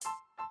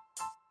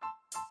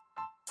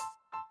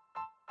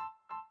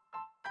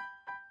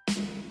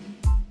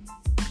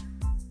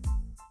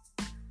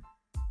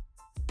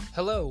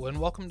Hello, and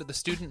welcome to the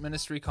Student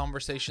Ministry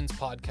Conversations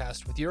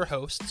podcast with your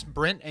hosts,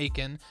 Brent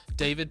Aiken,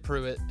 David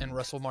Pruitt, and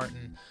Russell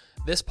Martin.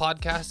 This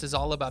podcast is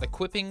all about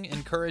equipping,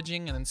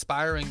 encouraging, and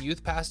inspiring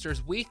youth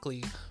pastors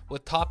weekly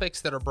with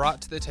topics that are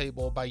brought to the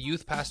table by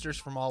youth pastors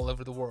from all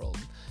over the world.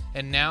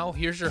 And now,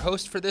 here's your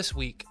host for this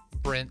week,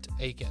 Brent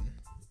Aiken.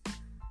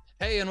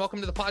 Hey, and welcome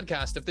to the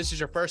podcast. If this is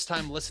your first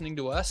time listening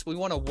to us, we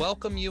want to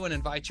welcome you and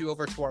invite you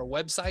over to our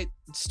website,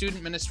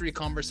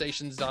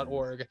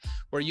 studentministryconversations.org,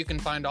 where you can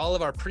find all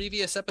of our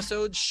previous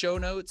episodes, show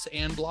notes,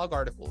 and blog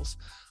articles.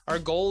 Our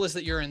goal is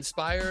that you're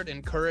inspired,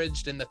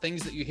 encouraged, and the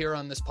things that you hear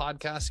on this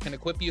podcast can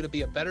equip you to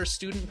be a better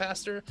student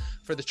pastor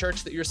for the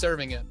church that you're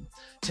serving in.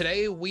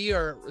 Today, we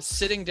are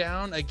sitting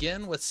down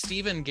again with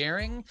Stephen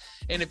Gehring,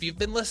 and if you've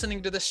been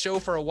listening to this show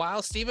for a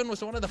while, Stephen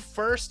was one of the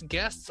first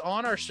guests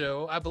on our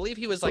show. I believe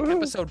he was like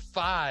episode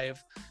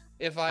 5,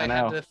 if I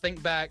had to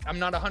think back. I'm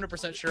not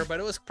 100% sure, but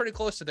it was pretty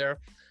close to there.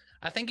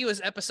 I think he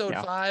was episode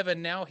 5,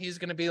 and now he's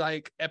going to be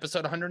like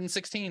episode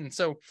 116.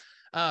 So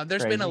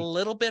there's been a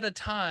little bit of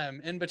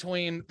time in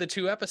between the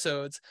two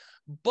episodes,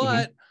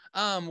 but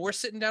we're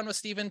sitting down with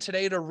Stephen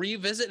today to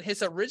revisit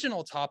his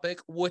original topic,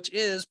 which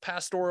is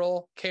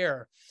pastoral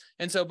care.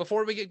 And so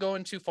before we get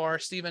going too far,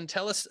 Stephen,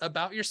 tell us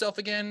about yourself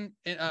again,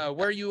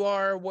 where you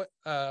are, what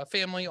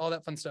family, all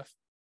that fun stuff.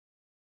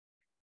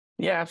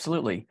 Yeah,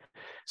 absolutely.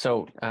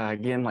 So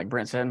again, like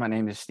Brent said, my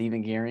name is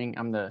Stephen Gehring.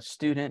 I'm the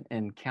student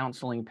and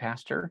counseling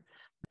pastor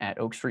at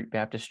Oak Street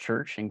Baptist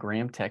Church in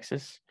Graham,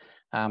 Texas.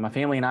 My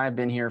family and I have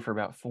been here for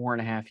about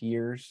 4.5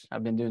 years.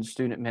 I've been doing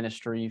student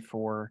ministry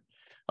for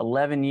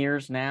 11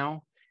 years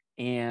now.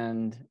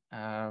 And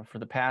for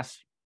the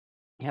past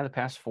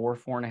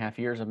 4.5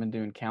 years, I've been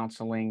doing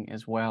counseling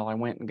as well. I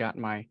went and got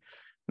my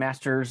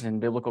master's in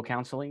biblical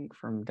counseling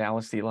from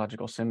Dallas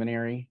Theological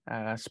Seminary,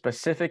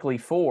 specifically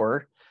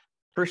for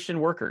Christian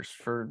workers,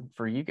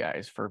 for you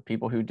guys, for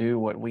people who do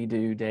what we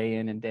do day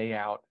in and day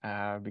out,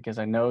 because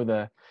I know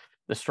the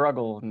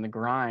struggle and the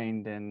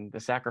grind and the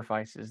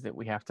sacrifices that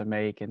we have to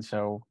make. And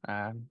so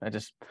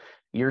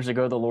years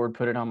ago, the Lord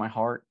put it on my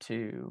heart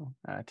to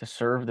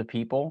serve the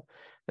people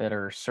that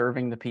are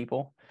serving the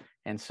people.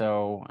 And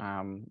so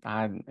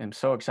I am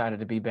so excited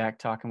to be back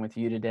talking with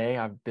you today.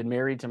 I've been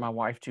married to my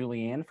wife,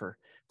 Julianne, for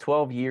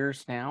 12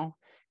 years now,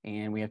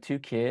 and we have 2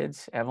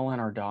 kids. Evelyn,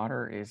 our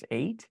daughter, is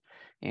 8,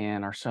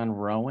 and our son,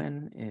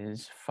 Rowan,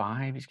 is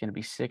 5. He's going to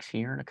be 6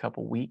 here in a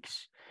couple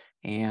weeks.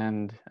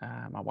 And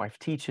my wife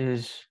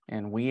teaches,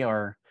 and we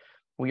are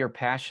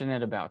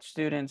passionate about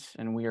students,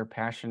 and we are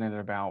passionate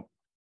about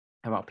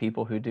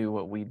people who do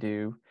what we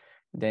do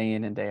day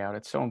in and day out.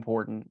 It's so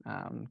important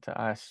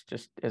to us,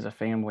 just as a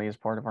family, as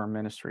part of our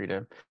ministry,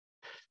 to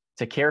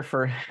care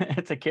for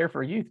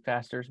youth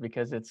pastors,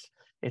 because it's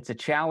a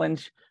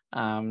challenge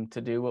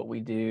to do what we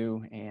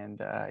do.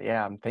 And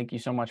thank you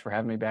so much for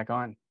having me back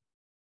on.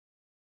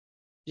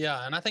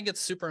 Yeah, and I think it's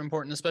super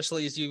important,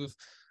 especially as you've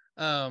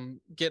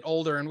get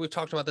older, and we've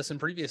talked about this in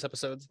previous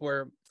episodes,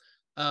 where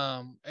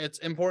it's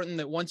important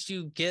that once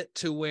you get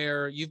to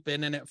where you've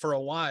been in it for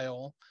a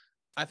while,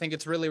 I think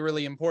it's really,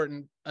 really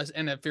important.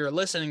 And if you're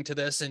listening to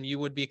this and you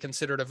would be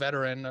considered a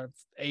veteran of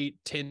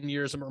 8-10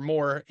 years or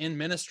more in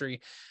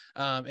ministry,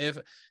 if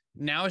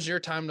now is your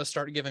time to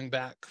start giving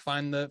back.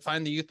 Find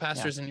the youth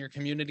pastors in your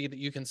community that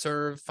you can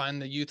serve.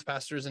 Find the youth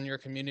pastors in your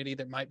community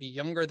that might be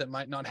younger, that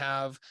might not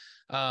have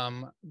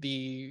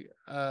the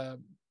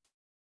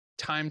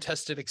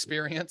time-tested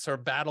experience or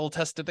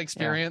battle-tested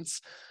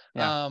experience,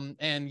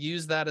 and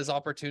use that as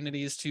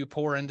opportunities to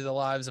pour into the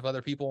lives of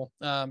other people,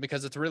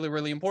 because it's really,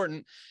 really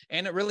important.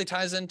 And it really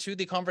ties into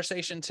the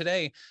conversation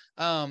today,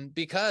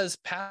 because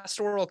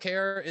pastoral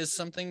care is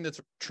something that's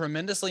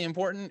tremendously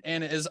important,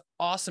 and it is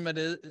awesome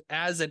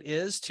as it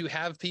is to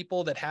have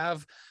people that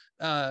have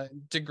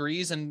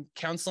degrees in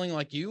counseling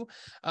like you.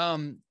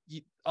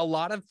 A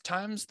lot of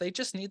times they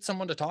just need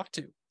someone to talk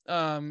to.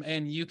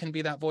 And you can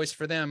be that voice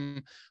for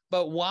them.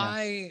 But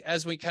why,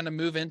 as we kind of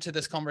move into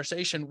this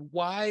conversation,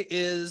 why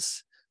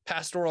is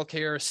pastoral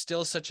care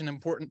still such an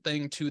important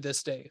thing to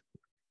this day?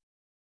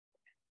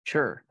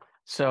 Sure.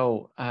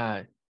 So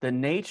the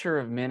nature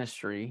of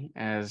ministry,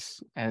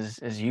 as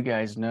you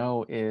guys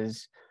know,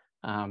 is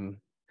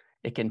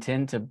it can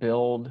tend to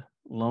build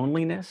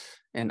loneliness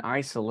and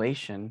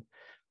isolation.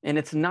 And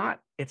it's not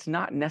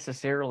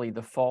necessarily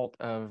the fault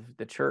of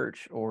the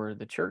church or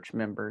the church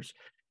members.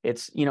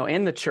 It's,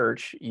 in the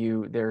church,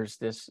 it's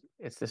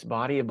this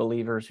body of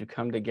believers who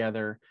come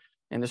together,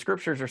 and the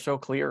scriptures are so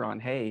clear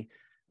on, hey,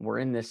 we're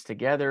in this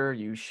together.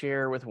 You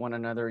share with one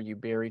another, you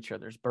bear each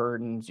other's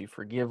burdens, you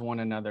forgive one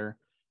another.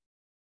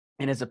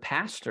 And as a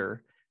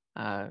pastor,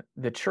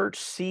 the church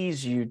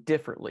sees you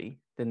differently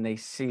than they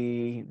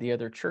see the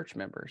other church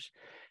members.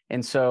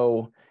 And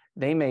so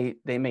they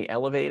may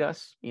elevate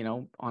us,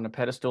 on a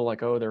pedestal,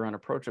 like, oh, they're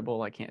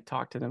unapproachable, I can't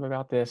talk to them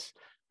about this.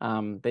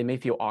 They may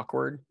feel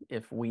awkward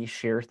if we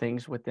share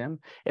things with them.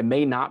 It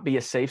may not be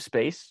a safe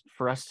space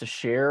for us to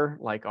share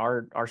like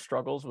our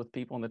struggles with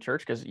people in the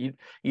church, because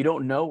you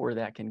don't know where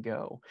that can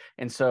go.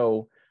 And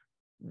so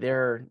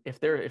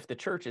if the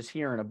church is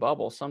here in a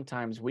bubble,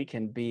 sometimes we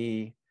can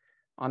be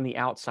on the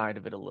outside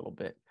of it a little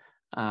bit,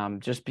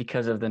 just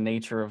because of the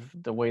nature of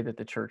the way that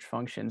the church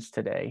functions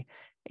today.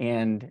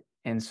 And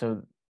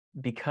so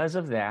because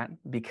of that,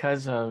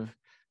 because of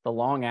the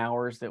long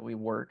hours that we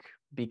work,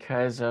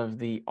 because of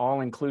the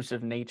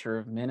all-inclusive nature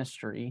of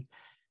ministry,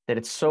 that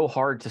it's so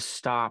hard to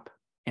stop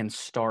and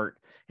start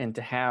and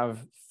to have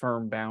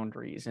firm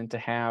boundaries and to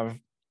have,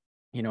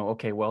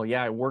 okay, well,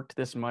 yeah, I worked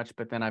this much,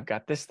 but then I've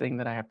got this thing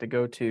that I have to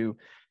go to.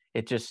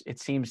 It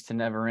seems to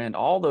never end.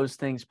 All those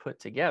things put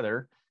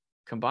together,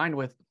 combined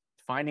with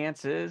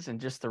finances and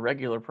just the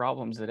regular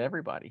problems that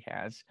everybody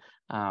has,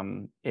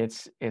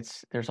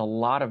 there's a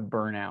lot of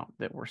burnout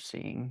that we're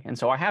seeing. And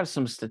so I have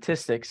some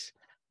statistics,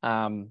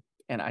 and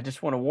I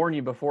just want to warn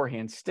you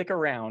beforehand, stick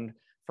around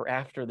for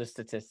after the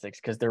statistics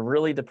because they're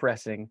really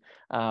depressing.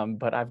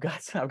 But I've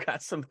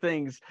got some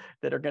things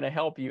that are going to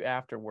help you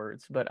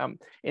afterwards. But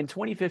in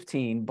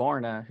 2015,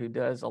 Barna, who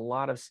does a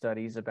lot of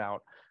studies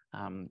about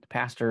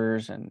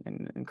pastors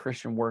and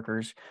Christian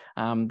workers,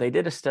 they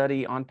did a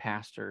study on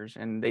pastors,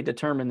 and they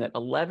determined that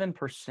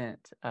 11%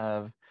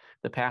 of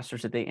the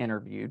pastors that they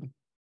interviewed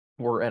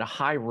were at a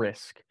high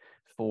risk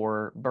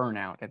for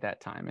burnout at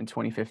that time in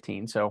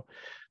 2015. So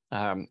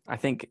I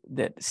think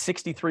that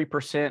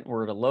 63%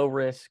 were at a low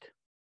risk,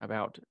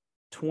 about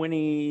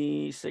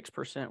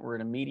 26% were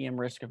at a medium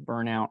risk of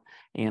burnout,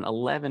 and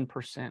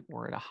 11%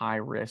 were at a high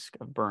risk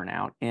of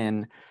burnout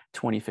in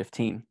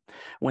 2015.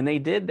 When they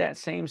did that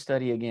same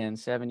study again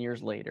 7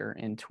 years later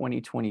in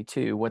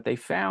 2022, what they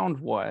found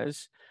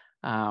was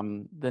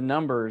the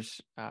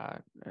numbers,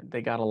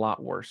 they got a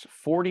lot worse.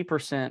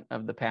 40%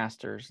 of the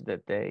pastors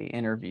that they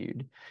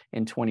interviewed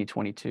in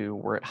 2022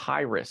 were at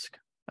high risk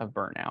of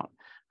burnout.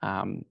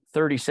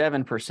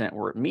 37%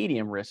 were at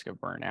medium risk of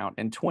burnout,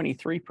 and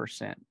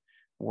 23%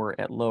 were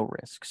at low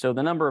risk. So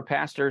the number of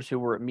pastors who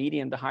were at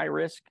medium to high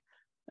risk,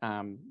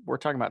 we're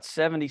talking about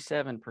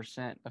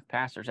 77% of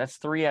pastors. That's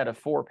 3 out of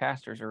 4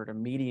 pastors are at a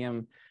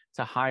medium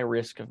to high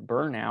risk of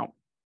burnout.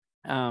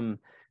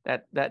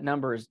 That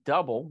number is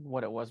double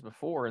what it was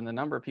before, and the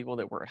number of people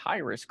that were at high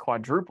risk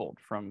quadrupled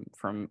from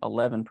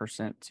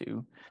 11%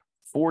 to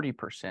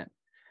 40%.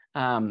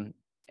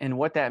 And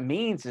what that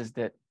means is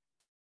that,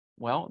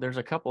 well, there's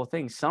a couple of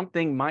things.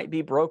 Something might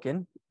be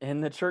broken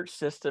in the church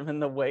system, in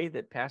the way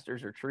that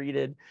pastors are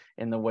treated,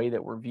 in the way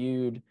that we're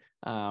viewed,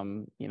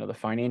 the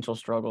financial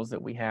struggles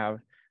that we have.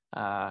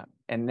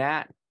 And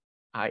that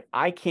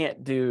I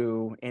can't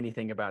do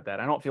anything about that.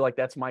 I don't feel like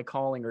that's my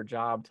calling or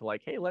job to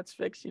hey, let's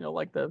fix,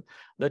 like the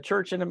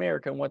church in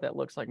America and what that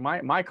looks like.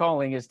 My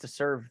calling is to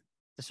serve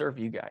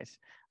you guys,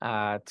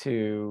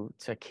 to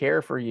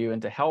care for you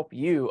and to help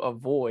you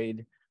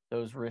avoid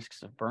those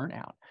risks of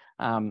burnout.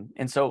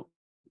 And so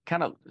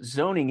kind of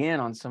zoning in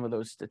on some of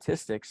those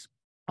statistics,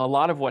 a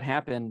lot of what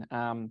happened,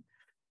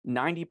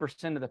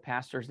 90% of the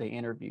pastors they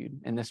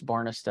interviewed in this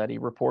Barna study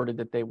reported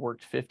that they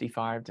worked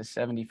 55 to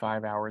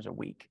 75 hours a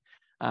week,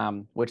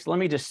 which, let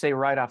me just say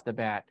right off the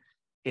bat,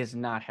 is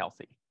not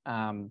healthy.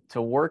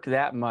 To work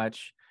that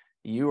much,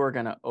 you are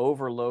going to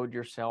overload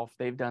yourself.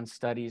 They've done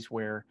studies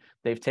where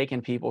they've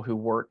taken people who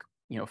work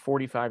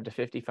 45 to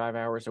 55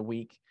 hours a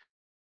week,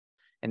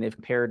 and they've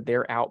compared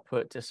their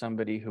output to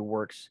somebody who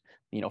works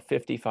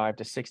 55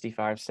 to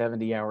 65,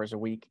 70 hours a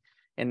week,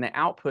 and the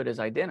output is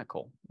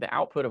identical. The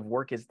output of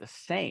work is the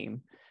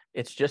same.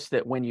 It's just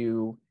that when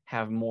you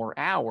have more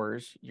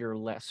hours, you're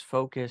less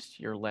focused,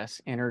 you're less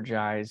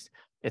energized.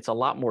 It's a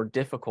lot more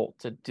difficult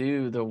to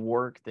do the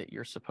work that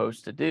you're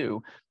supposed to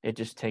do. It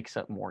just takes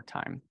up more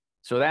time.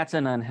 So that's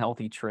an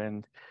unhealthy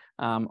trend.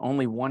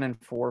 Only 1 in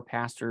 4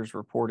 pastors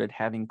reported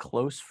having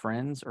close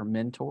friends or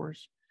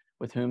mentors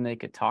with whom they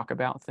could talk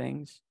about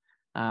things.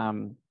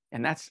 And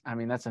that's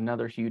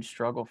another huge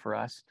struggle for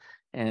us.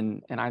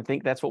 And I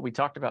think that's what we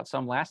talked about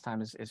some last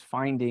time is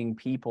finding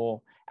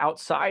people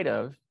outside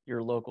of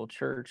your local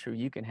church who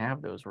you can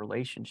have those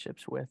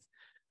relationships with.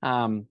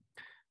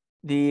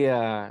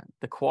 The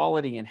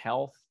quality and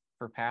health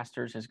for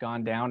pastors has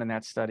gone down in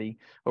that study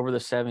over the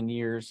 7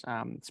 years.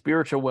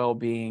 Spiritual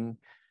well-being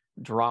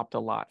dropped a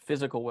lot,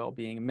 physical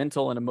well-being,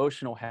 mental and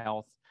emotional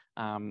health.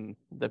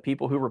 The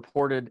people who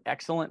reported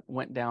excellent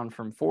went down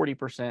from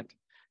 40%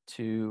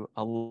 to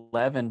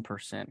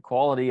 11%.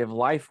 Quality of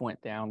life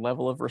went down.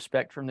 Level of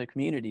respect from the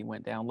community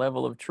went down.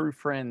 Level of true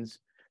friends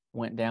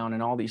went down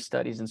in all these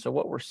studies. And so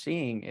what we're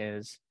seeing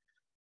is,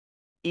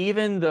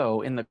 even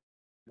though in the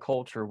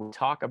culture we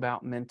talk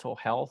about mental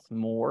health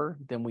more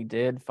than we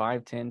did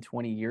 5, 10,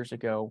 20 years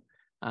ago,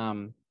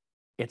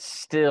 it's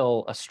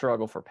still a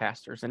struggle for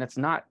pastors. And it's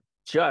not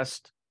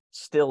just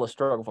still a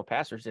struggle for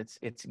pastors,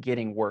 it's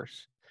getting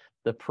worse.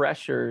 The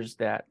pressures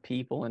that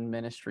people in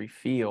ministry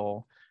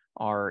feel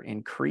are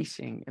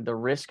increasing. The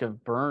risk of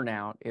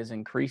burnout is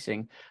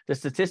increasing. The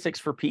statistics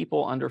for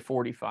people under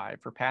 45,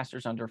 for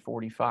pastors under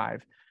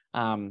 45,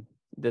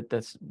 that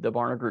the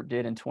Barna Group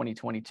did in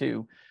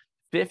 2022,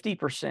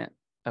 50%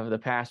 of the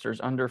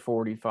pastors under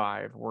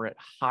 45 were at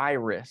high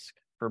risk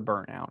for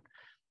burnout.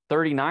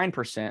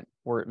 39%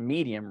 were at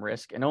medium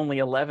risk, and only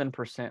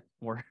 11%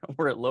 were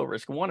at low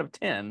risk. 1 of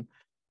 10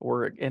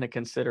 were in a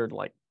considered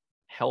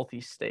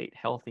healthy state,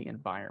 healthy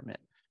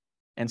environment.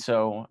 And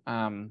so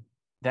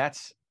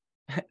that's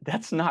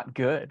that's not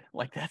good.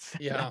 Like that's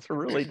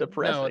really No,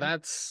 depressing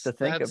to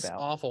think that's about.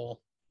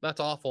 awful. That's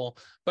awful.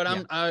 But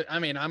Yeah. I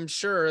mean, I'm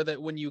sure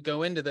that when you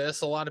go into this,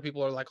 a lot of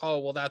people are like, oh,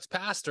 well, that's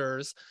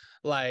pastors.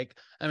 Like,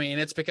 I mean,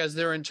 it's because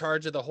they're in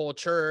charge of the whole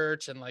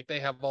church and like they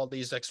have all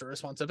these extra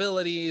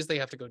responsibilities. They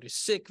have to go do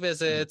sick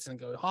visits and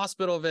go to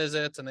hospital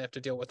visits, and they have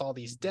to deal with all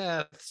these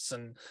deaths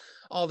and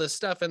all this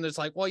stuff. And it's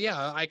like, well,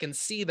 yeah, I can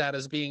see that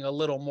as being a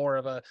little more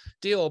of a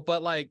deal.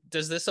 But like,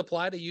 does this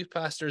apply to youth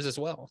pastors as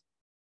well?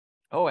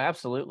 Oh,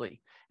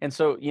 absolutely. And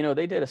so,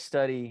 they did a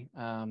study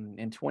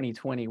in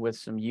 2020 with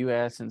some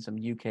US and some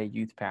UK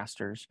youth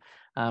pastors.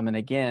 And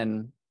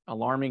again,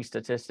 alarming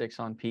statistics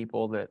on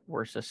people that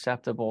were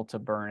susceptible to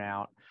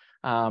burnout.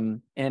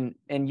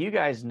 And you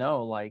guys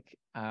know, like,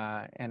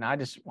 and I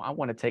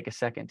want to take a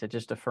second to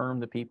just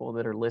affirm the people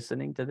that are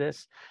listening to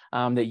this,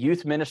 that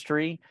youth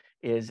ministry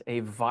is a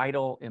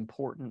vital,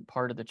 important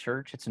part of the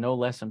church. It's no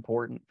less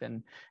important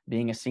than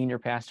being a senior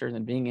pastor,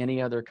 than being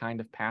any other kind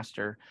of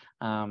pastor.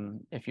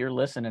 If you're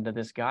listening to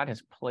this, God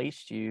has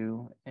placed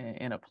you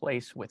in a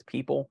place with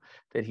people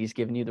that he's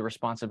given you the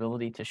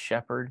responsibility to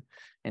shepherd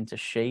and to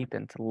shape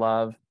and to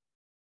love.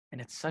 And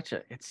it's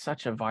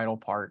such a vital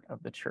part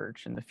of the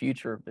church and the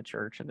future of the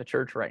church and the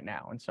church right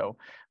now. And so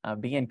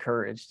be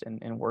encouraged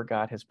in where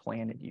God has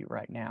planted you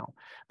right now.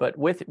 But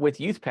with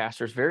youth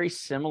pastors, very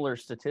similar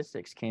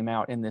statistics came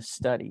out in this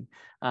study.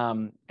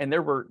 And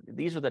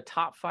these are the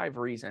top 5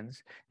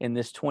 reasons in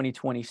this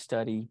 2020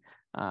 study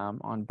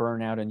on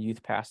burnout and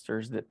youth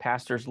pastors that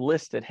pastors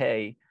listed,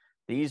 hey,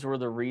 these were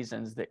the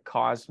reasons that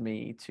caused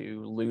me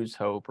to lose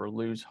hope or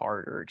lose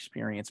heart or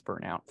experience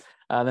burnout.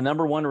 The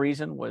number 1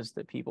 reason was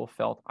that people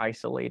felt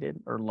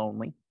isolated or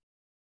lonely.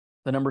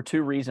 The number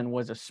 2 reason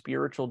was a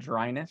spiritual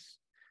dryness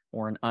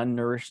or an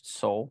unnourished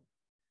soul.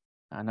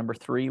 Number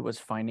 3 was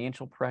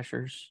financial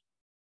pressures.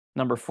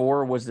 Number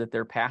 4 was that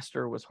their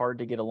pastor was hard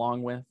to get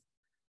along with.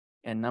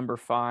 And number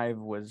 5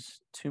 was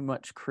too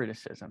much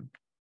criticism.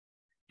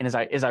 And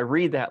as I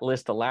read that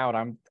list aloud,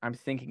 I'm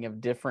thinking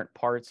of different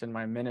parts in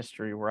my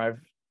ministry where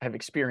I've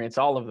experienced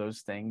all of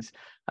those things,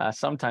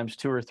 sometimes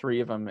 2 or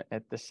 3 of them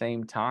at the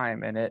same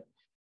time, and it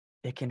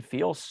can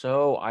feel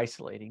so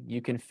isolating.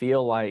 You can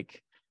feel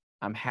like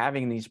I'm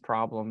having these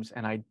problems,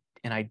 and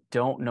I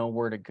don't know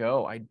where to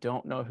go. I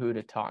don't know who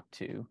to talk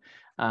to,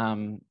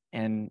 and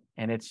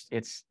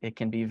it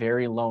can be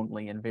very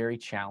lonely and very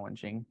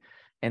challenging,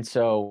 and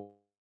so.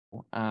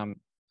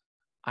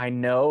 I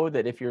know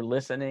that if you're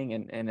listening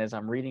and as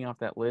I'm reading off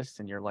that list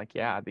and you're like,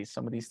 yeah,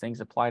 some of these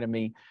things apply to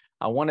me,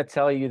 I want to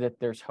tell you that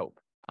there's hope.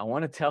 I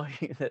want to tell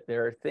you that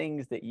there are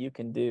things that you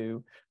can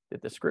do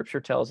that the scripture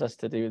tells us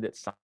to do, that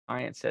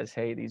science says,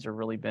 hey, these are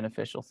really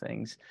beneficial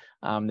things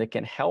that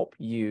can help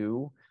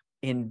you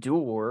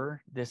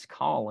endure this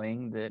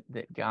calling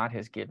that God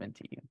has given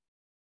to you.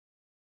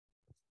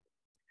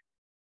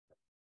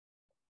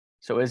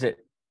 So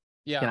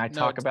can I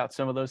talk about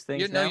some of those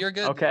things now? You're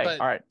good. Okay. But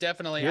all right.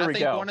 definitely. Here I we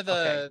think go. one of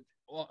the,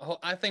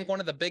 I think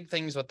one of the big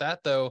things with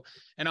that though,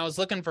 and I was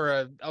looking for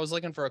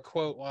a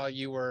quote while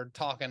you were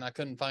talking. I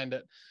couldn't find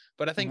it,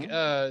 but I think,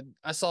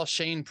 I saw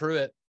Shane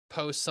Pruitt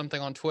post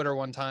something on Twitter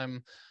one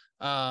time,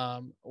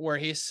 where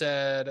he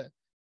said,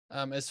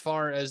 as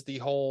far as the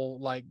whole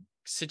like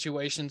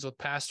situations with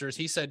pastors,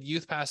 he said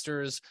youth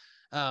pastors,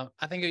 I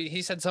think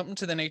he said something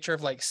to the nature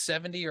of like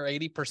 70 or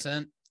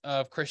 80%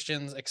 of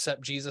Christians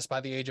accept Jesus by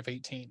the age of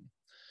 18.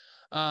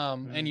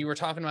 And you were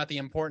talking about the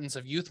importance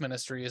of youth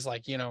ministry is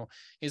like,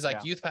 he's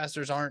like, youth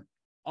pastors aren't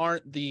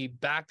the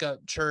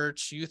backup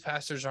church. Youth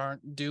pastors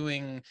aren't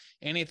doing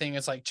anything.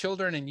 It's like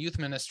children and youth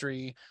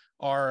ministry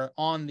are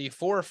on the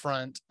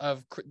forefront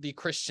of the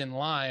Christian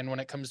line when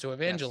it comes to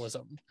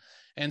evangelism. Yes.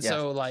 And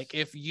so like,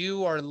 if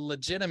you are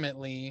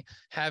legitimately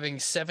having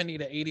 70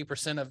 to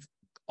 80% of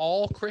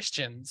all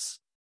Christians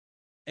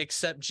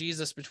accept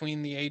Jesus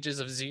between the ages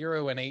of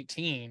 0 and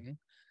 18,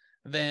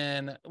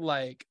 then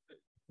like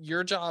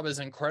your job is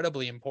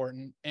incredibly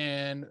important,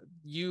 and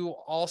you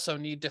also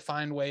need to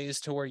find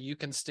ways to where you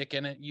can stick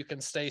in it, you can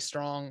stay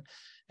strong.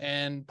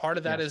 And part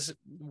of that is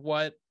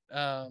what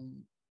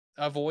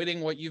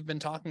avoiding what you've been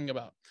talking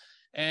about.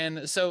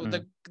 And so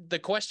the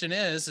question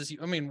is,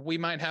 I mean, we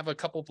might have a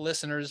couple of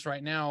listeners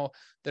right now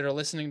that are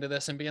listening to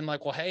this and being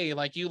like, well, hey,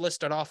 like you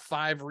listed off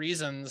 5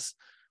 reasons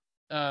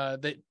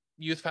that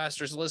youth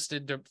pastors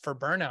listed for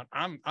burnout.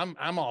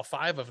 I'm all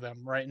 5 of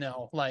them right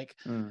now. Like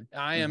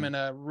I am in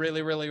a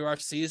really, really rough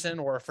season,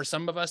 or for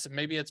some of us,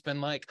 maybe it's been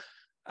like,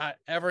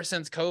 ever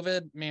since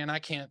COVID, man, I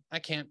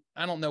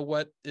don't know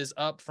what is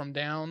up from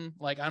down.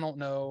 Like, I don't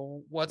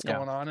know what's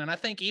going on. And I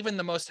think even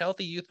the most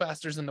healthy youth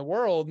pastors in the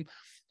world,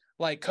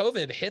 like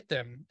COVID hit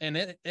them and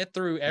it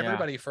threw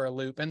everybody for a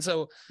loop. And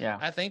so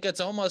I think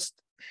it's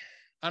almost,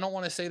 I don't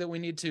want to say that we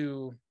need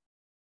to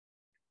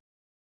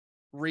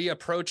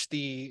reapproach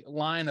the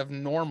line of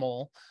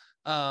normal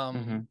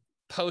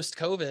post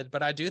COVID,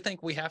 but I do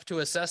think we have to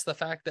assess the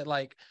fact that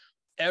like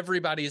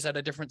everybody's at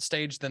a different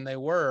stage than they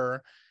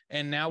were,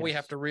 and now we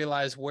have to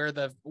realize where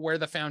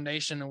the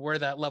foundation and where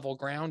that level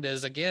ground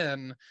is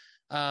again,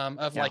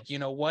 of like,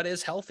 what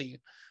is healthy.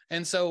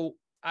 And so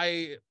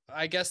I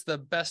guess the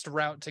best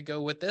route to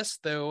go with this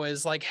though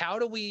is like, how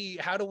do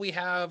we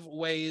have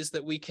ways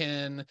that we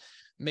can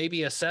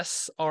maybe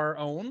assess our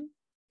own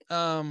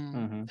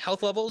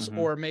health levels,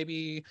 or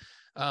maybe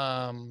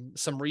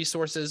some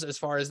resources as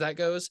far as that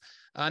goes.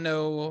 I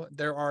know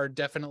there are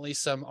definitely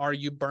some "Are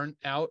you burnt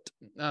out?"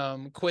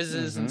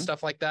 quizzes and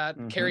stuff like that.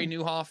 Carey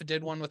Nieuwhof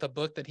did one with a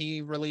book that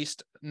he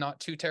released not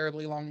too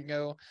terribly long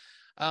ago.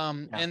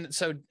 And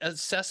so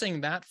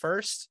assessing that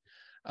first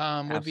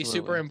would be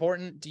super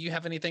important. Do you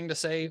have anything to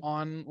say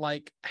on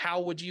like,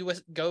 how would you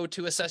go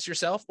to assess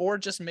yourself, or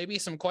just maybe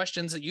some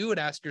questions that you would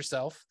ask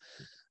yourself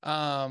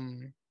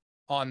on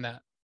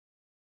that?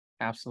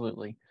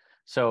 Absolutely.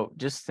 So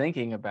just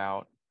thinking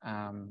about,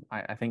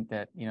 I think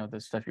that, the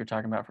stuff you're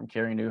talking about from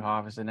Carey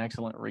Nieuwhof is an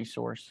excellent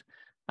resource.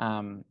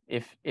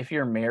 If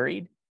you're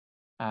married,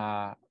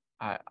 I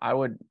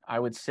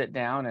would sit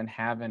down and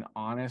have an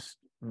honest,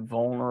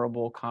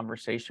 vulnerable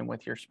conversation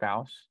with your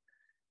spouse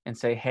and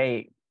say,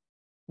 hey,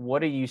 what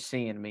do you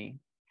see in me?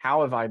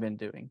 How have I been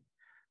doing?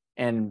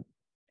 And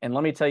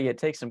let me tell you, it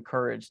takes some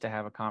courage to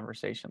have a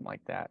conversation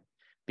like that,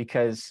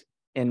 because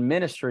in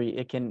ministry,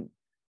 it can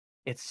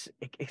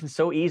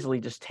so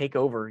easily just take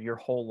over your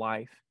whole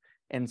life.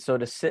 And so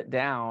to sit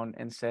down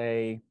and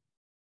say,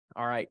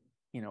 all right,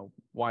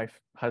 wife,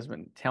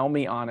 husband, tell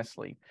me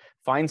honestly,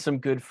 find some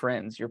good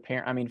friends, your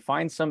parent,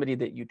 find somebody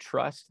that you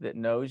trust, that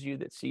knows you,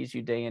 that sees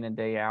you day in and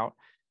day out,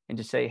 and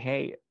just say,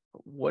 hey,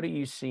 what do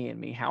you see in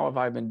me? How have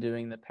I been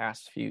doing the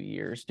past few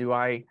years?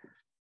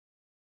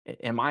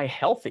 Am I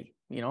healthy?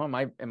 Am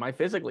I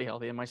physically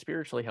healthy? Am I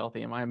spiritually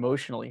healthy? Am I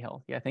emotionally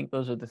healthy? I think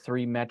those are the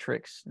three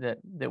metrics that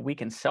we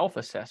can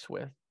self-assess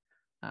with: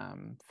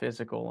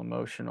 physical,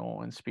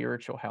 emotional, and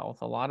spiritual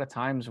health. A lot of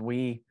times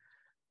we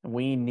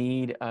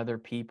need other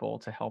people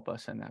to help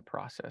us in that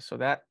process. So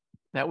that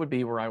would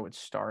be where I would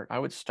start. I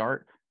would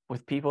start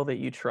with people that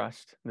you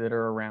trust, that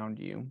are around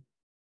you,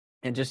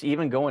 and just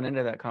even going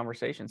into that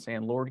conversation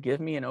saying, Lord,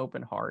 give me an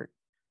open heart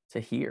to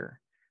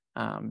hear.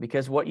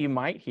 Because what you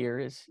might hear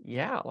is,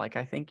 like,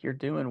 I think you're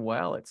doing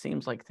well. It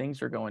seems like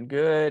things are going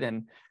good.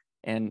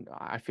 And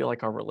I feel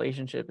like our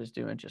relationship is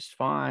doing just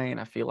fine.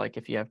 I feel like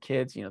if you have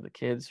kids, the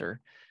kids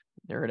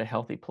they're at a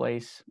healthy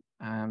place.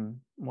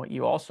 What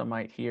you also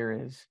might hear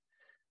is,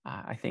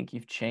 I think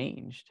you've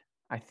changed.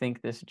 I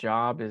think this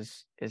job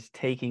is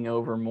taking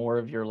over more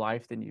of your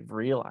life than you've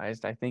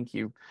realized. I think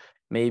you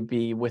may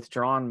be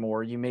withdrawn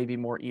more. You may be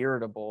more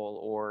irritable,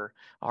 or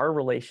our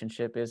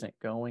relationship isn't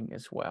going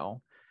as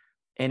well.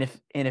 And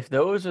if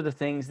those are the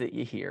things that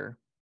you hear,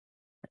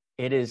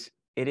 it is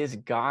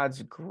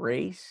God's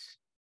grace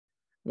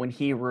when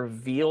he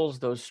reveals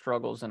those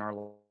struggles in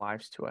our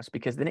lives to us,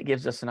 because then it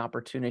gives us an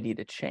opportunity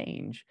to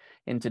change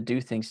and to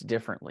do things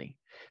differently.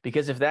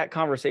 Because if that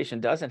conversation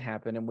doesn't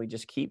happen and we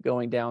just keep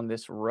going down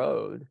this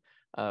road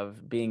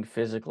of being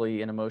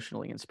physically and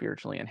emotionally and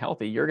spiritually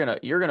unhealthy, you're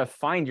gonna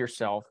find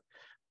yourself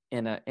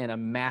in a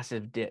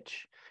massive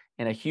ditch,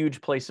 in a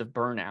huge place of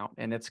burnout,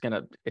 and it's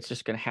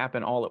just gonna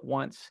happen all at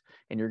once,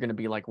 and you're gonna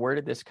be like, where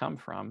did this come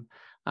from?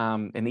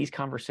 And these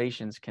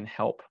conversations can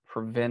help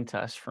prevent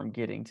us from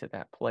getting to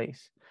that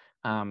place.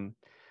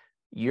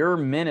 Your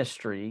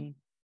ministry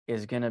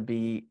is going to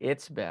be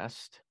its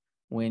best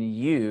when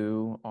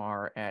you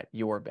are at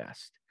your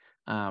best.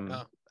 And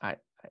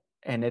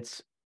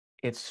it's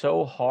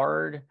so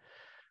hard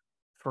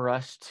for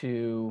us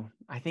to,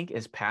 I think,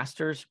 as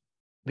pastors,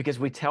 because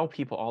we tell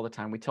people all the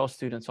time, we tell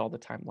students all the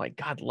time, like,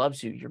 God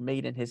loves you. You're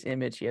made in his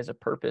image. He has a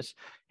purpose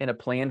and a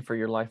plan for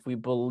your life. We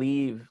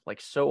believe like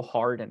so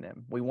hard in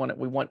them. We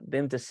want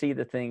them to see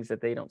the things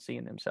that they don't see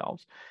in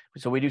themselves.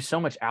 So we do so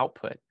much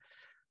output.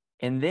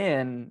 And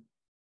then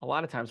a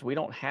lot of times we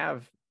don't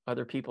have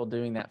other people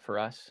doing that for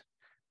us.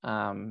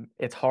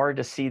 It's hard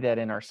to see that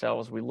in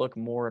ourselves. We look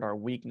more at our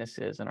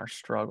weaknesses and our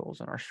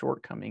struggles and our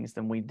shortcomings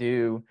than we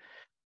do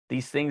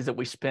these things that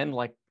we spend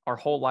like our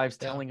whole lives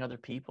telling other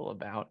people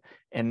about.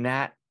 And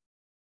that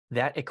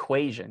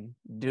equation,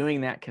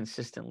 doing that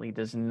consistently,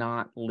 does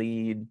not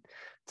lead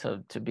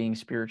to being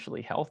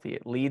spiritually healthy.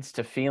 It leads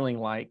to feeling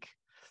like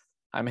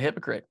I'm a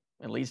hypocrite.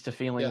 It leads to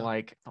feeling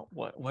like,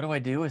 what do I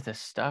do with this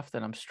stuff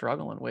that I'm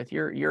struggling with?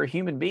 You're a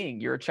human being.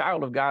 You're a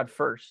child of God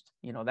first.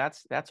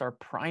 That's our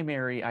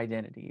primary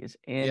identity, is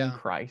in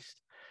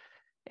Christ.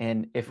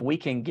 And if we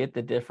can get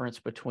the difference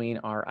between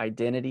our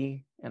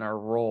identity and our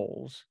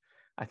roles,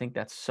 I think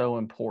that's so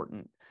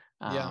important.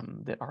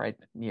 That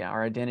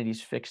our identity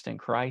is fixed in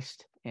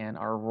Christ, and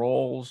our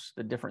roles,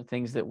 the different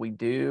things that we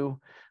do,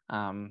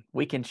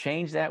 we can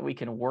change that, we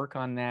can work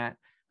on that,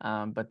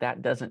 but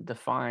that doesn't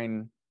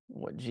define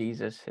what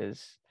Jesus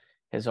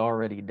has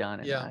already done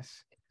in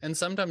us. And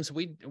sometimes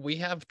we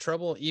have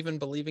trouble even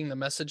believing the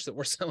message that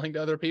we're selling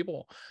to other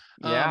people.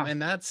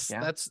 And that's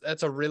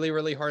a really,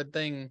 really hard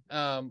thing.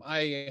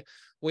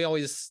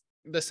 This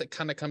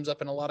kind of comes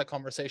up in a lot of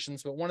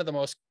conversations, but one of the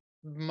most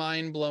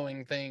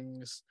mind-blowing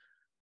things,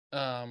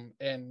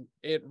 and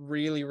it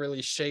really,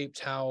 really shaped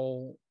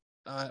how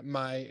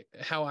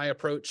how I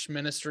approach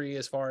ministry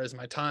as far as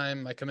my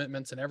time, my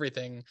commitments, and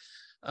everything.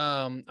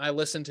 I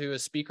listened to a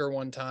speaker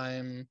one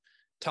time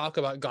talk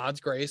about God's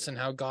grace and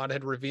how God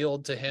had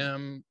revealed to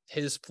him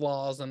his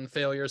flaws and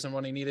failures and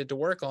what he needed to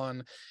work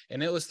on.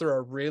 And it was through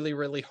a really,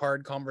 really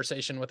hard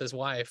conversation with his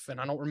wife. And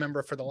I don't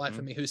remember for the life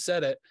of me who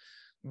said it,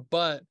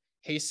 but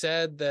he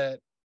said that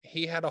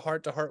he had a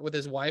heart to heart with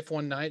his wife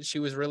one night. She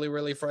was really,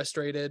 really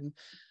frustrated.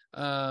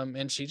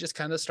 And she just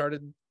kind of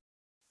started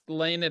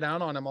laying it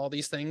out on him, all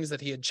these things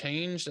that he had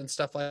changed and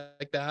stuff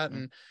like that.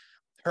 And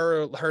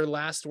her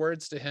last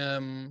words to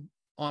him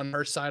on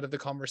her side of the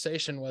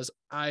conversation was,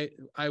 I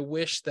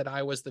wish that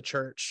I was the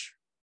church,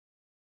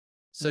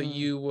 so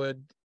you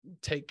would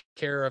take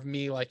care of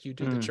me like you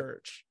do the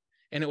church.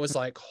 And it was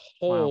like,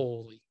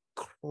 holy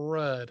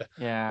crud.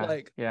 Yeah.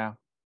 Like, yeah.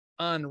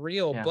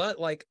 Unreal. Yeah. But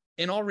like,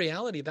 in all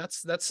reality,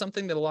 that's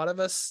something that a lot of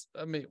us,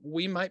 I mean,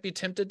 we might be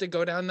tempted to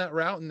go down that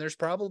route. And there's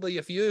probably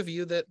a few of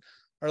you that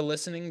are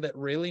listening that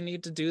really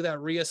need to do that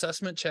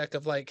reassessment check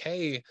of like,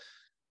 hey,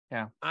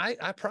 yeah,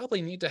 I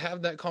probably need to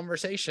have that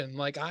conversation.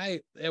 Like,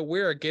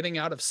 we're getting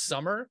out of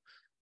summer.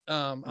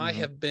 I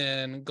have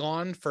been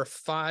gone for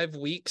 5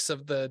 weeks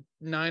of the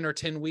 9 or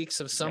 10 weeks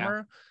of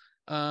summer.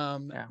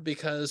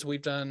 Because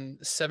we've done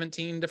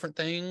 17 different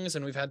things,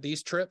 and we've had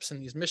these trips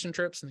and these mission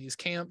trips and these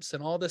camps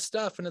and all this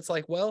stuff. And it's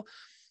like, well,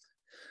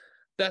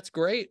 that's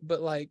great,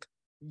 but like,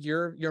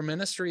 your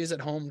ministry is at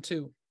home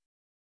too.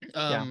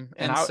 And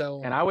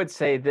so I would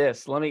say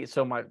this,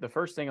 the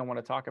first thing I want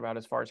to talk about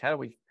as far as how do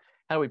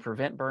we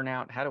prevent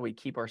burnout? How do we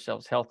keep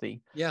ourselves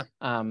healthy? Yeah.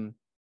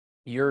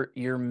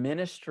 Your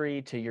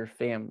ministry to your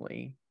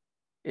family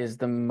is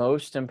the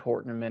most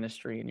important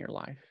ministry in your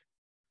life.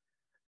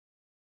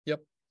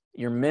 Yep.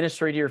 Your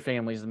ministry to your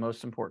family is the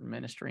most important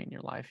ministry in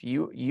your life.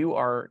 You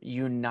are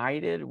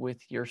united with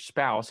your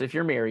spouse. If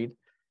you're married,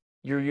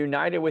 you're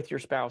united with your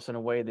spouse in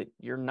a way that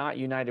you're not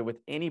united with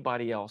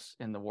anybody else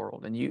in the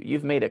world. And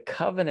you've made a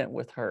covenant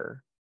with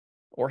her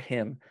or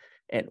him.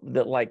 And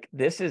that, like,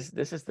 this is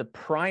the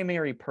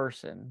primary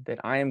person that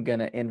I am going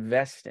to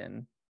invest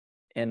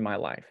in my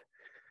life.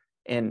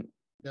 And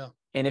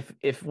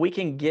if we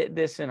can get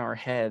this in our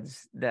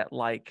heads that,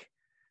 like,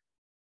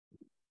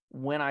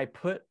 when I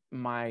put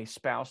my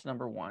spouse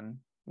number one,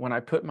 when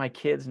I put my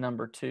kids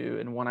number two,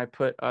 and when I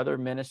put other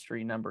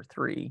ministry number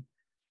three,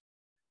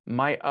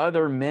 my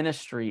other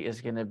ministry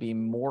is going to be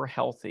more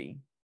healthy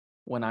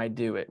when I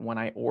do it, when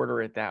I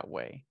order it that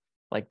way.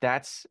 Like,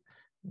 that's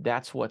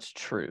what's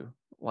true.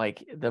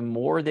 Like, the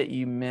more that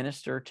you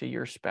minister to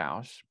your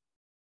spouse,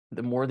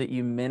 the more that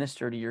you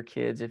minister to your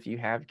kids, if you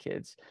have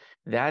kids,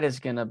 that is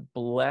going to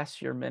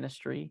bless your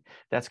ministry.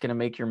 That's going to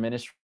make your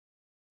ministry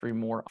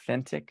more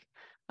authentic.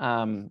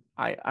 I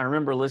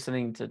remember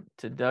listening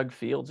to Doug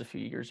Fields a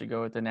few years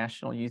ago at the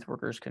National Youth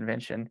Workers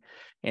Convention,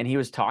 and he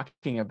was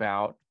talking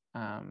about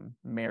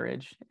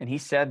marriage. And he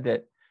said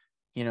that,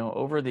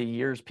 over the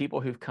years,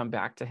 people who've come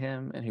back to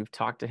him and who've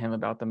talked to him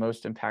about the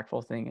most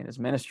impactful thing in his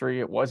ministry,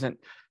 it wasn't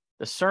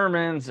the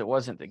sermons, it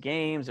wasn't the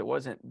games, it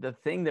wasn't the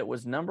thing that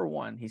was number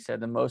one. He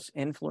said the most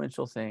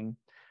influential thing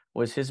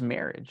was his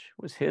marriage,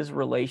 was his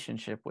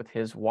relationship with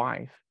his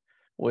wife,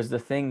 was the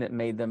thing that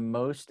made the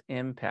most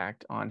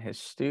impact on his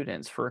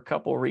students for a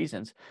couple of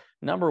reasons.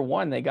 Number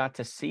one, they got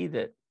to see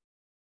that,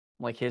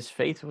 like, his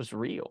faith was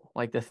real.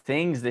 Like, the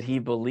things that he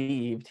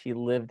believed, he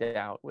lived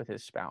out with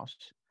his spouse.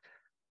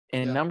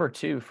 And number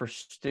two, for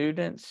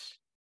students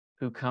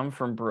who come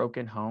from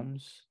broken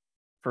homes,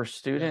 for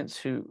students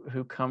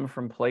who come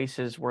from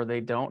places where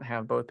they don't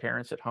have both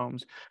parents at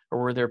homes,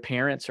 or where their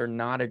parents are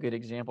not a good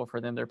example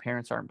for them, their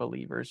parents aren't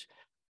believers,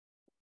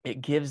 it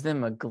gives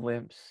them a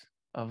glimpse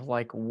of,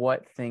 like,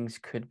 what things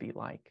could be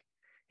like.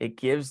 It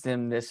gives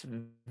them this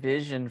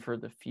vision for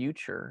the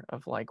future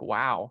of, like,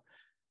 wow,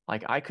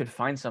 like, I could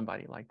find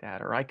somebody like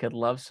that, or I could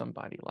love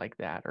somebody like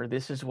that, or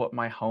this is what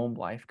my home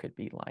life could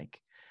be like.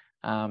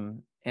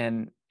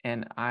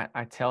 And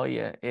I tell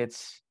you,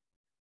 it's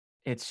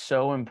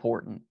so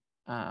important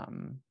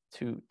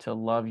to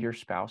love your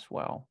spouse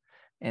well,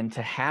 and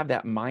to have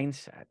that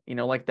mindset,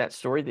 like that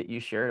story that you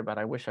shared about,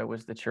 I wish I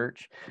was the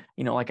church.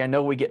 Like, I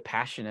know we get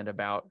passionate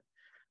about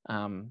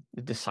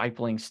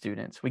discipling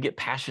students. We get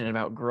passionate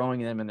about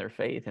growing them in their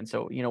faith. And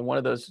so, one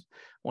of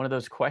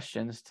those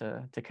questions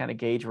to kind of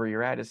gauge where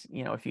you're at is,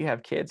 if you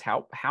have kids,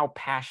 how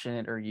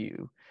passionate are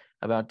you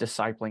about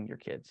discipling your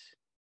kids?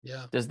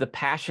 Yeah. Does the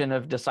passion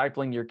of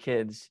discipling your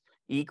kids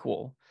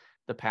equal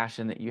the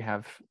passion that you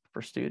have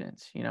for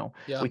students?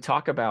 We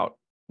talk about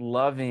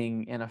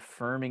loving and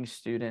affirming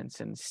students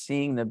and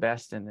seeing the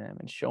best in them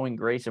and showing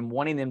grace and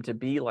wanting them to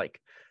be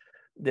like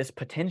this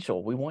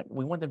potential. We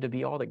want them to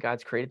be all that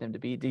God's created them to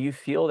be. Do you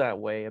feel that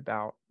way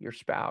about your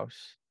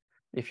spouse?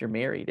 If you're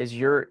married, is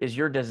your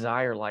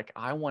desire, like,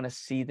 I want to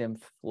see them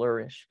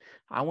flourish.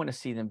 I want to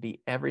see them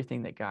be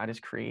everything that God has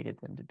created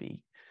them to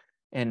be.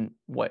 And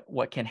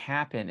what can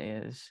happen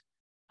is,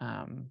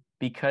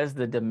 because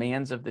the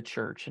demands of the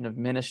church and of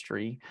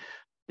ministry,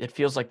 it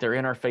feels like they're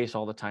in our face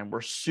all the time.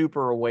 We're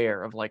super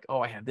aware of, like,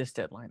 oh, I have this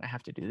deadline. I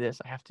have to do this.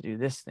 I have to do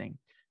this thing.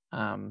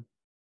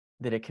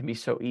 that it can be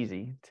so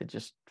easy to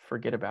just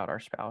forget about our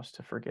spouse,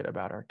 to forget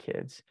about our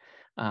kids.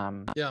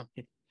 Yeah.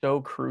 It's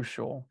so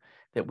crucial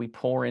that we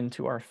pour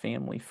into our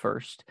family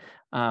first.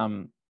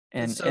 So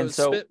And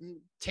so,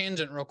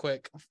 tangent real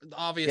quick. yeah,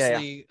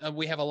 Obviously,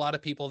 we have a lot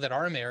of people that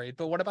are married,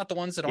 but what about the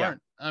ones that yeah,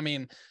 aren't? I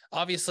mean,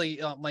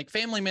 obviously, like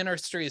family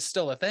ministry is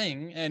still a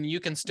thing, and you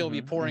can still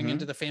be pouring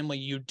into the family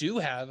you do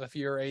have if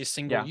you're a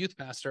single yeah, youth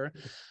pastor.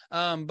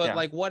 But yeah.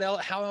 like, what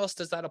else? How else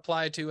does that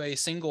apply to a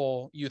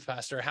single youth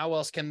pastor? How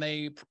else can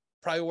they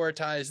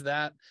prioritize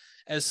that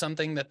as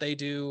something that they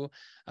do,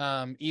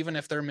 even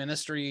if their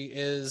ministry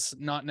is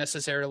not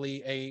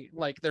necessarily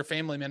like their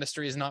family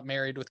ministry is not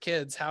married with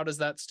kids? How does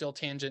that still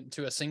tangent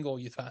to a single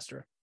youth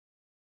pastor?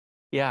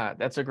 Yeah,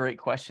 that's a great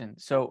question.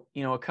 So,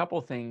 a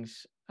couple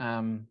things,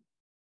 and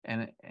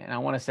I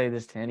want to say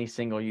this to any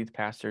single youth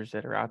pastors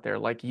that are out there,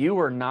 like you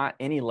are not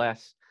any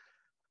less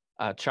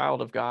a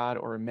child of God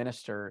or a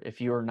minister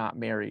if you are not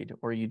married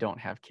or you don't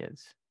have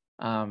kids.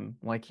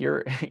 Like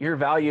your your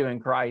value in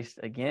Christ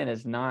again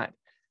is not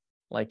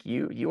like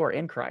you are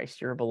in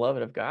Christ. You're a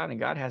beloved of God, and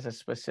God has a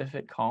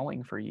specific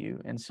calling for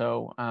you. And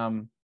so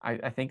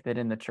I think that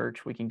in the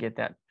church we can get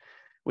that,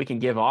 we can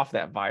give off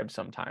that vibe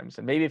sometimes.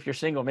 And maybe if you're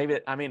single, maybe,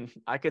 I mean,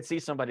 I could see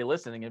somebody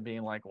listening and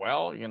being like,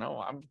 well,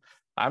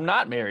 I'm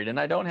not married and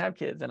I don't have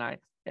kids. And I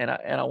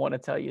want to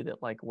tell you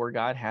that like where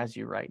God has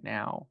you right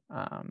now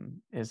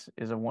is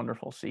a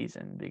wonderful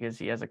season, because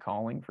he has a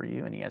calling for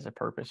you and he has a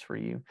purpose for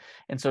you.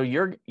 And so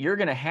you're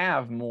going to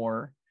have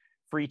more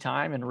free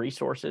time and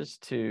resources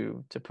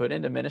to put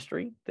into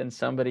ministry than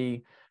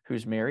somebody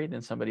who's married,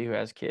 than somebody who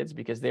has kids,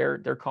 because their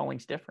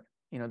calling's different.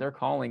 Their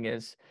calling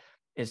is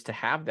to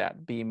have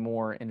that be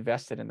more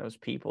invested in those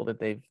people that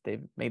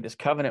they've made this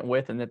covenant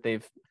with and that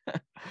they've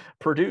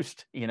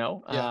produced,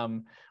 Yeah.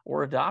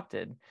 or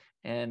adopted.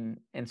 And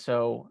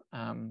so,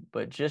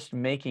 but just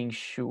making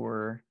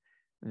sure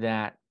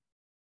that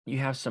you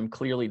have some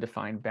clearly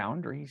defined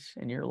boundaries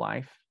in your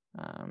life,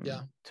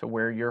 Yeah. to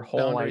where your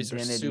whole Boundaries are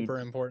identity super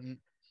important.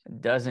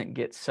 doesn't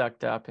get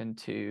sucked up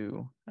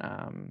into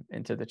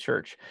the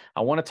church.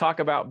 I want to talk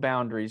about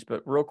boundaries,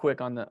 but real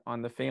quick on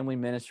the family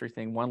ministry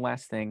thing, one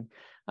last thing,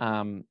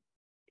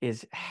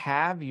 is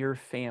have your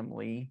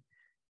family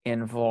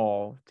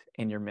involved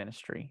in your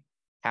ministry.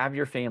 Have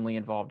your family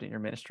involved in your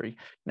ministry.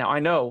 Now, I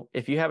know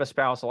if you have a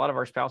spouse, a lot of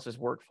our spouses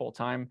work full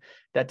time.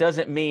 That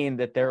doesn't mean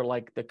that they're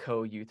like the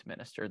co-youth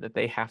minister, that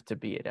they have to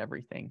be at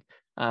everything.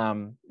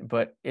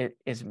 But it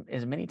is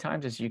as many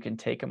times as you can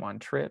take them on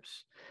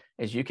trips,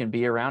 as you can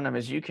be around them,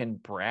 as you can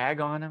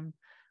brag on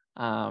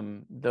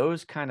them,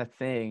 those kind of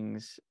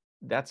things,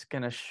 that's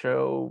going to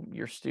show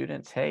your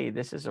students, hey,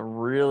 this is a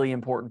really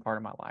important part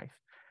of my life.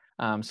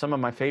 Some of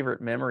my favorite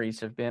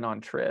memories have been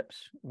on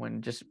trips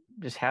when just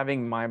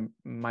having my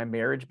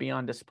marriage be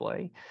on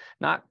display,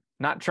 not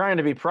trying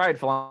to be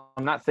prideful.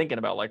 I'm not thinking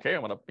about like, hey, I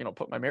want to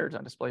put my marriage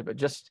on display, but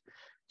just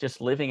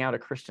living out a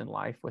Christian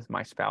life with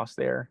my spouse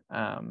there.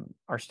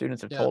 Our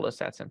students have Yeah. told us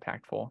that's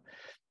impactful.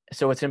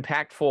 So it's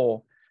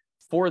impactful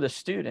for the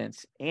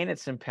students and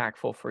it's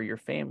impactful for your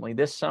family.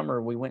 This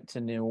summer we went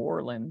to New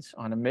Orleans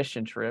on a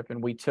mission trip,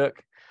 and we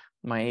took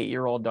my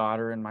 8-year-old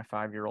daughter and my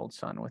 5-year-old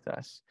son with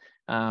us.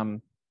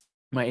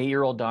 My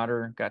 8-year-old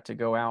daughter got to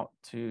go out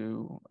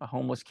to a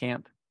homeless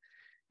camp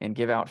and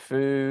give out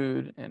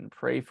food and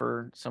pray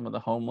for some of the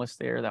homeless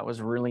there. That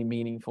was really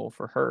meaningful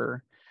for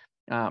her.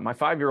 My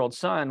 5-year-old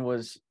son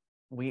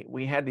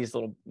we had these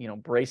little,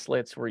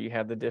 bracelets where you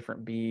had the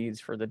different beads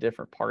for the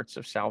different parts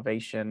of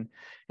salvation.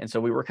 And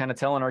so we were kind of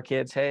telling our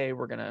kids, hey,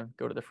 we're going to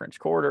go to the French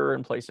Quarter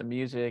and play some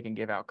music and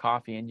give out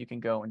coffee, and you can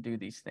go and do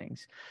these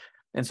things.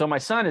 And so my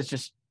son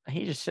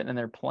he's just sitting in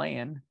there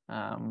playing,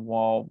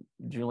 while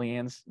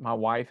Julianne's, my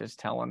wife, is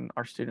telling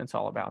our students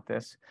all about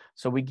this.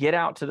 So we get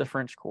out to the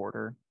French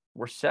Quarter,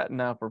 we're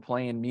setting up, we're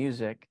playing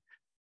music.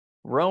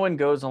 Rowan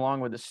goes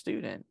along with the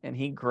student and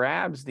he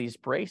grabs these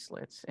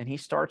bracelets and he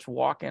starts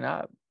walking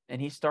up and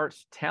he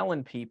starts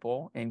telling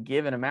people and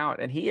giving them out.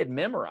 And he had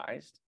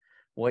memorized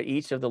what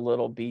each of the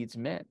little beads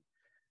meant.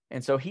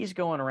 And so he's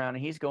going around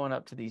and he's going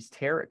up to these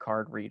tarot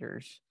card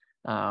readers,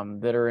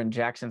 that are in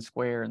Jackson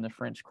Square in the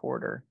French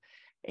Quarter.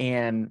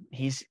 And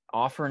he's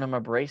offering them a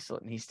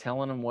bracelet and he's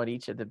telling them what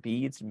each of the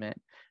beads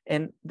meant.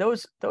 And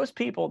those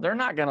people, they're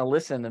not going to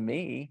listen to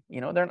me.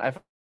 If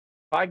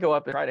I go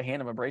up and try to hand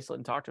them a bracelet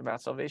and talk to them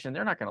about salvation,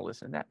 they're not going to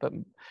listen to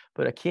that.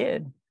 But a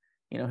kid,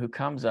 who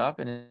comes up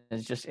and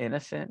is just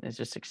innocent, is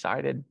just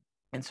excited.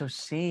 And so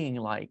seeing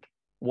like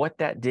what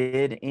that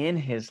did in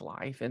his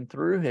life and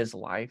through his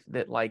life,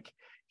 that like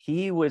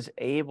he was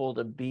able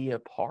to be a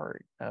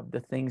part of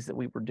the things that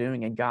we were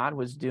doing, and God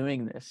was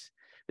doing this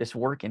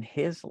work in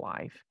his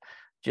life,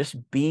 just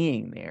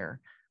being there.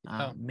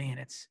 Man,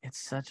 it's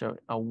such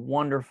a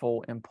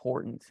wonderful,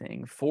 important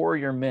thing for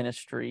your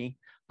ministry,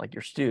 like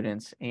your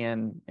students,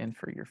 and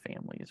for your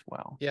family as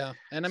well. Yeah.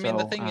 And I mean,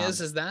 the thing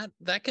is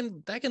that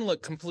can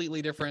look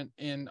completely different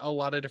in a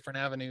lot of different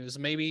avenues.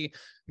 Maybe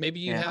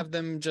you have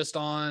them just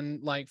on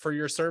like for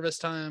your service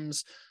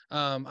times.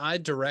 I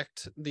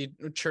direct the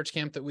church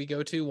camp that we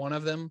go to, one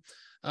of them.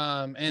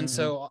 And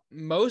so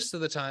most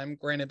of the time,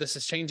 granted, this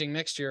is changing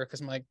next year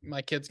because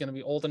my kid's going to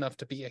be old enough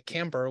to be a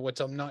camper, which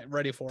I'm not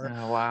ready for.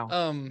 Oh,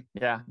 wow.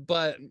 Yeah.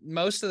 But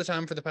most of the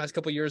time for the past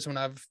couple of years when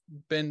I've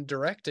been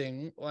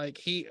directing,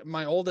 like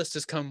my oldest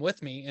has come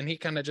with me, and he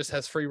kind of just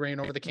has free reign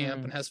over the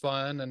camp and has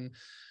fun. And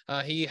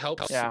he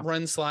helps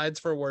run slides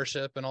for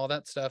worship and all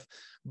that stuff.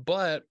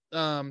 But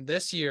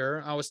this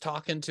year I was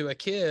talking to a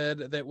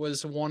kid that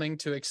was wanting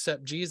to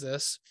accept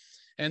Jesus.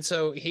 And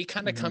so he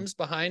kind of comes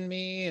behind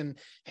me, and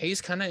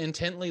he's kind of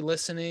intently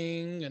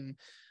listening,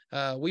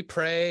 and we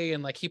pray,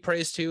 and like he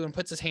prays too and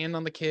puts his hand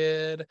on the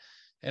kid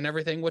and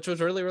everything, which was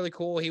really, really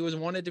cool. He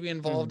wanted to be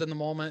involved in the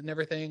moment and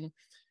everything.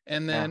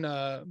 And then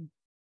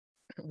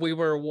we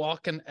were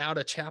walking out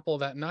of chapel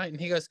that night, and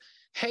he goes,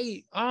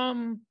 "Hey,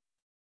 can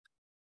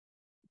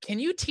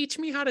you teach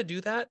me how to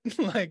do that?"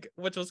 Like,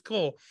 which was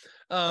cool.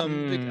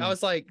 I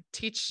was like,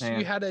 teach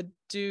you how to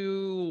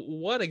do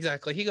what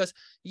exactly? He goes,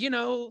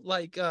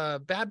 like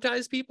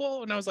baptize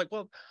people. And I was like,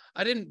 well,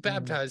 I didn't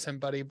baptize him,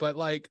 buddy, but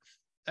like,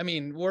 I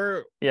mean,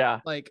 we're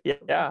like,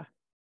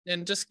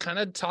 and just kind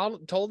of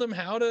told him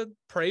how to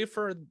pray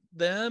for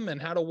them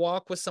and how to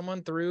walk with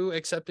someone through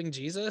accepting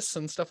Jesus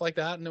and stuff like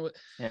that. And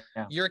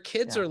your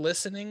kids are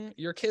listening.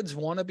 Your kids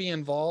want to be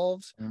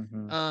involved.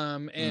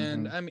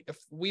 And I mean, if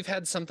we've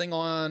had something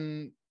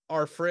on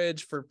our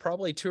fridge for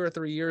probably 2 or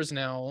 3 years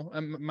now.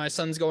 My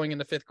son's going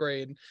into 5th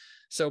grade.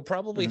 So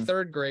probably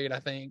 3rd grade, I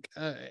think.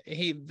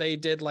 They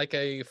did like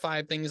a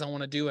 5 things I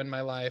want to do in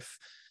my life.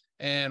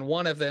 And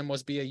one of them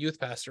was be a youth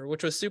pastor,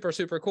 which was super,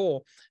 super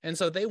cool. And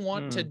so they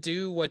want to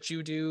do what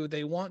you do.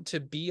 They want to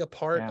be a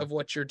part of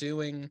what you're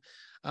doing.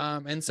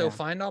 And so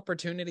find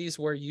opportunities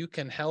where you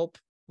can help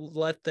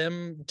let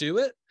them do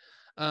it,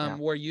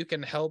 where you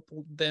can help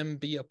them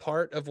be a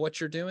part of what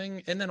you're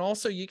doing. And then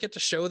also you get to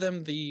show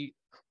them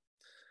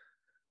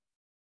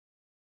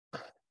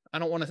I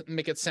don't want to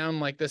make it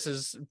sound like this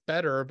is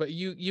better, but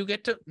you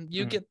get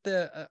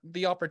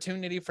the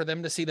opportunity for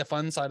them to see the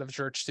fun side of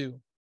church too.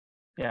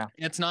 Yeah.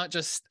 It's not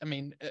just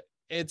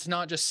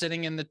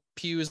sitting in the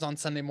pews on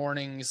Sunday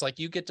mornings. Like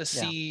you get to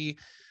see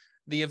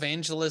the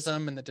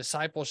evangelism and the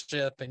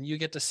discipleship, and you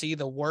get to see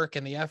the work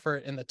and the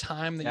effort and the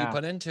time that you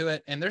put into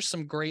it. And there's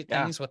some great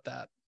things with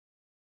that.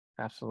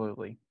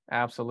 Absolutely.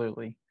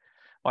 Absolutely.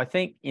 Well, I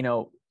think,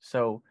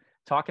 so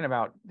talking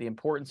about the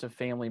importance of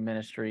family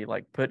ministry,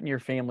 like putting your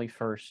family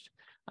first.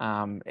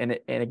 And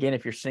again,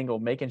 if you're single,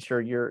 making sure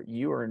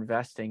you are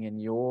investing in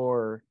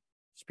your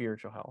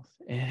spiritual health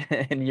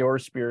and your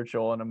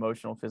spiritual and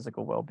emotional,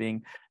 physical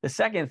well-being. The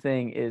second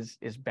thing is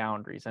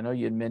boundaries. I know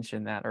you had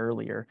mentioned that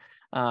earlier.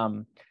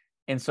 And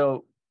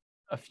so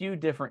a few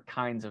different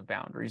kinds of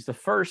boundaries. The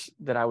first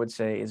that I would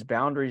say is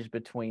boundaries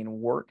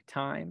between work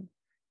time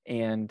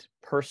and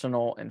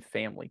personal and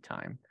family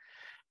time.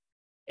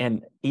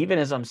 And even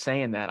as I'm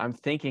saying that, I'm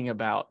thinking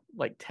about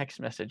like text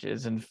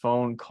messages and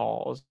phone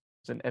calls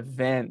and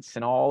events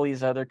and all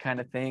these other kind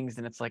of things.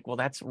 And it's like, well,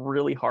 that's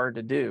really hard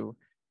to do.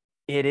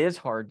 It is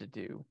hard to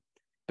do.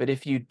 But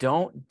if you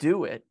don't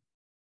do it,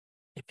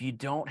 if you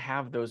don't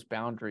have those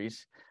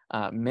boundaries,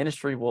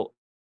 ministry will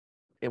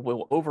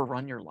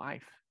overrun your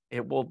life.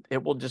 It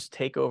will just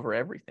take over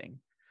everything.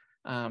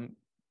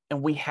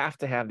 And we have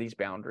to have these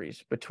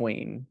boundaries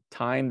between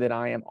time that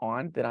I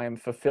am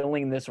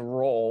fulfilling this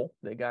role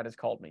that God has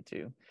called me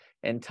to,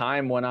 and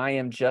time when I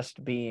am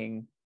just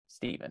being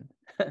Stephen,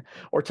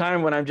 or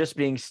time when I'm just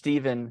being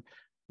Stephen,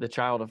 the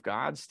child of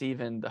God,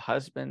 Stephen, the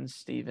husband,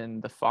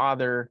 Stephen, the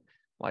father,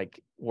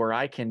 like where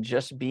I can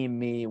just be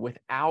me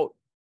without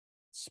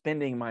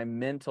spending my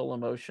mental,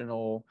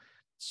 emotional,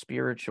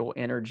 spiritual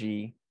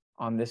energy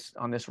on this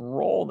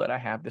role that I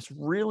have, this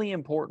really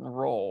important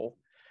role.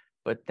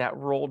 But that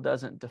role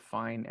doesn't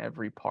define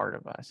every part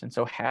of us. And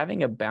so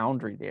having a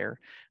boundary there,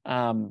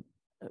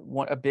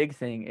 a big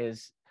thing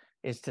is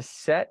to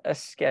set a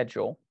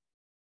schedule,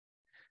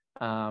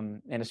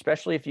 and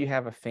especially if you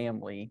have a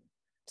family,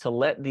 to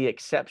let the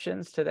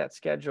exceptions to that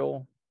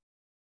schedule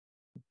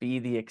be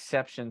the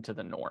exception to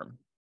the norm,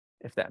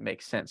 if that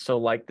makes sense. So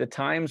like the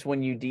times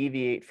when you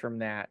deviate from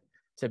that,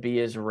 to be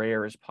as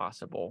rare as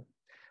possible.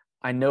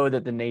 I know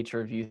that the nature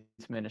of youth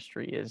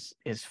ministry is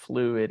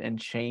fluid and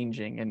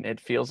changing, and it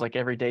feels like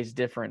every day is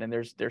different. And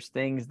there's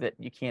things that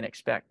you can't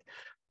expect.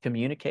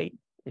 Communicate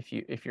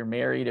if you're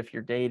married, if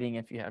you're dating,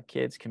 if you have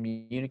kids,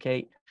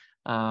 communicate,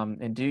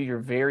 and do your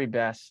very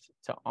best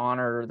to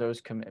honor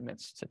those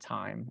commitments to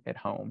time at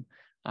home,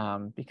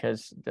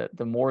 because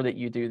the more that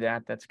you do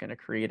that, that's going to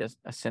create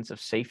a sense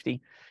of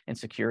safety and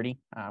security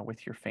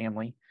with your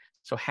family.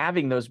 So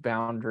having those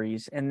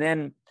boundaries, and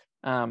then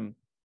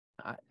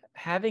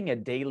having a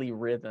daily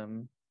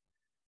rhythm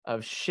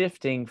of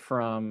shifting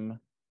from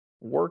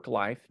work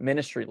life,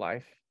 ministry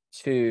life,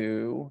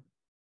 to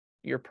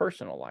your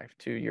personal life,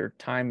 to your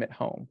time at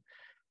home.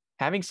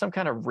 Having some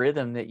kind of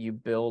rhythm that you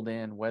build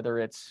in, whether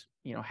it's,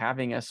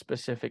 having a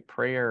specific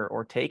prayer,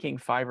 or taking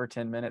 5 or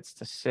 10 minutes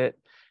to sit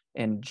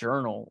and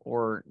journal,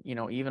 or,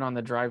 even on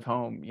the drive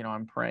home,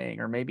 I'm praying,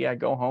 or maybe I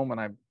go home and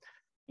I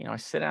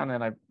sit down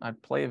and I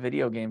play a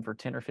video game for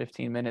 10 or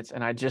 15 minutes,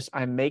 and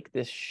I make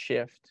this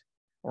shift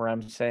where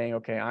I'm saying,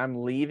 okay,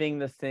 I'm leaving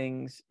the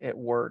things at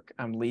work,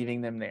 I'm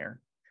leaving them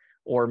there.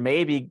 Or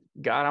maybe,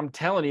 God, I'm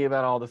telling you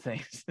about all the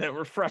things that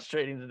were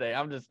frustrating today.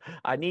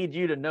 I need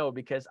you to know,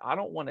 because I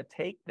don't want to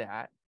take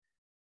that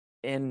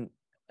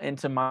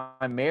into my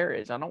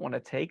marriage. I don't want to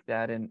take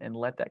that and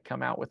let that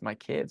come out with my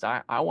kids.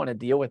 I want to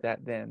deal with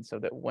that then, so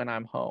that when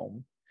I'm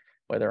home,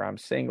 whether I'm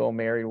single,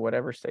 married,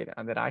 whatever state,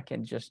 that I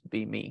can just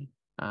be me,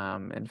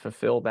 and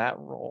fulfill that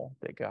role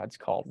that God's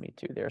called me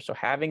to there. So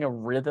having a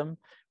rhythm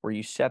where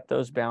you set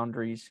those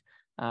boundaries,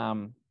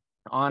 When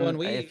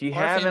if you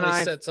our have an family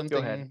eye, set go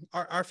ahead. something,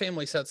 our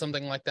family set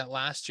something like that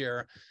last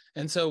year.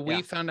 And so we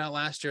Yeah. found out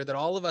last year that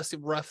all of us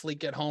roughly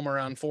get home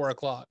around 4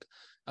 o'clock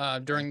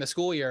during the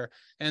school year.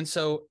 And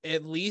so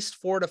at least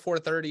 4 to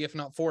 4:30, if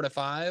not 4 to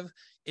 5,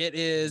 it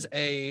is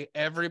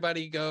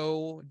everybody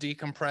go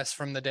decompress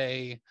from the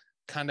day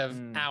kind of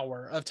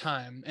hour of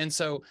time. And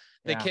so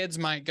the kids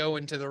might go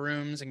into the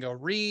rooms and go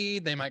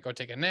read, they might go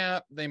take a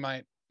nap, they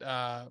might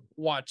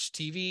watch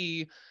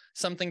TV,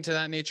 something to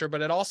that nature.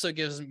 But it also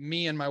gives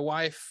me and my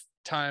wife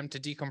time to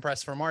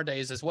decompress from our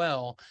days as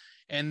well.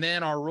 And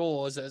then our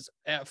rule is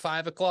at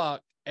 5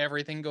 o'clock,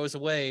 everything goes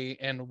away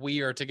and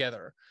we are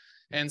together.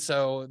 And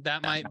so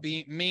that might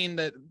mean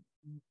that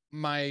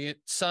my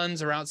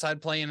sons are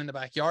outside playing in the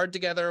backyard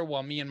together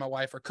while me and my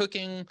wife are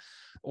cooking,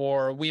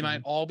 or we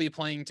might all be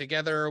playing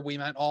together. We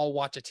might all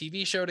watch a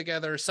TV show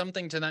together,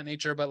 something to that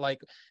nature. But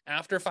like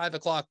after 5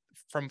 o'clock,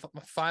 from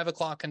 5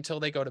 o'clock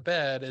until they go to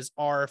bed is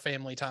our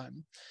family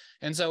time.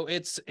 And so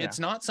it's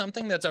not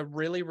something that's a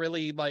really,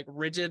 really like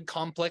rigid,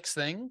 complex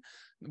thing.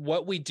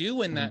 What we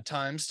do in that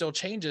time still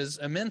changes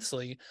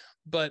immensely.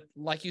 But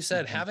like you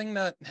said, having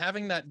that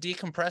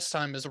decompress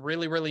time is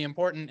really, really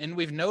important. And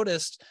we've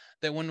noticed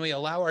that when we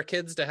allow our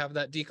kids to have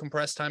that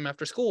decompress time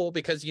after school,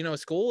 because, you know,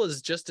 school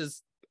is just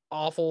as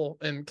awful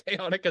and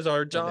chaotic as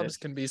our jobs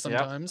can be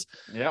sometimes,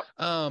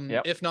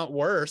 if not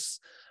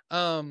worse.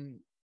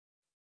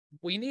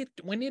 We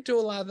need to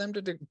allow them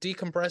to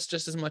decompress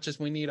just as much as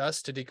we need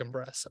us to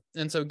decompress.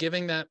 And so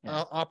giving that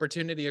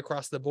opportunity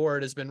across the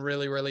board has been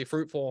really, really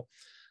fruitful.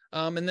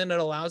 And then it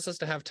allows us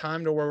to have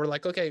time to where we're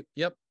like, okay,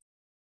 yep,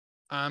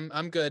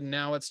 I'm good.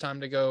 Now it's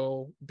time to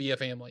go be a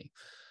family.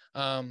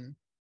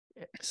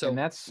 So and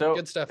that's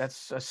good stuff.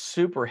 That's a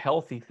super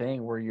healthy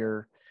thing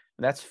where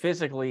that's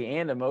physically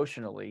and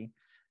emotionally,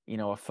 you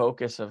know, a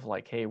focus of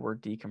like, hey, we're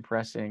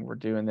decompressing, we're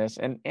doing this,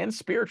 and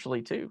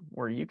spiritually too,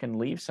 where you can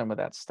leave some of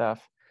that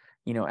stuff,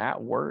 you know,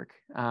 at work.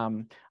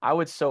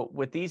 So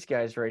with these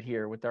guys right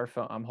here with our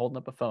phone, I'm holding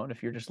up a phone.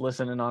 If you're just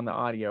listening on the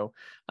audio,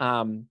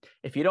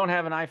 if you don't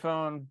have an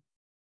iPhone,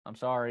 I'm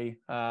sorry.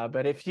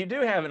 But if you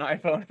do have an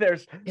iPhone,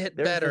 there's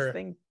this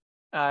thing.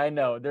 I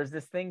know there's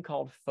this thing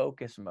called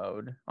focus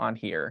mode on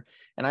here.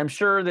 And I'm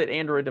sure that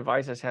Android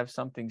devices have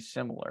something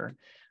similar.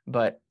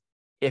 But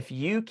if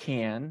you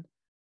can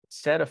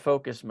set a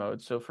focus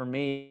mode. So for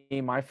me,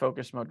 my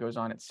focus mode goes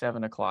on at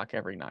 7 o'clock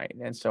every night.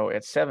 And so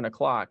at 7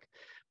 o'clock,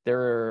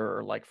 there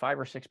are like 5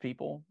 or 6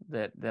 people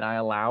that I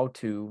allow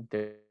to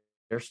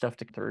their stuff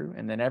to get through.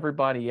 And then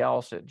everybody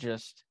else,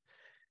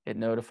 it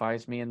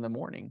notifies me in the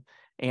morning.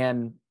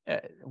 And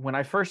when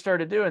I first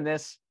started doing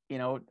this, you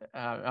know,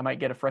 I might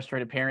get a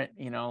frustrated parent,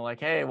 you know,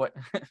 like, hey, what,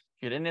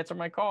 you didn't answer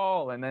my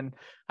call. And then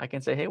I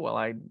can say, hey, well,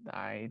 I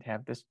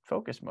have this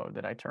focus mode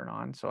that I turn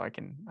on so I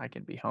can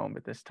be home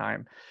at this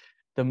time.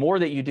 The more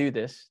that you do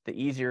this, the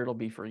easier it'll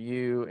be for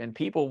you. And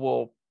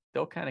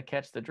they'll kind of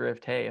catch the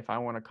drift. Hey, if I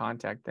want to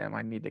contact them,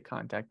 I need to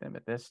contact them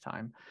at this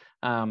time.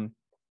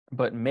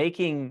 But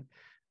being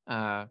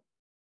the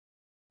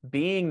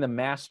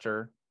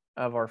master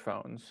of our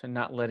phones and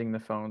not letting the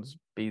phones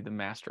be the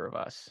master of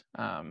us.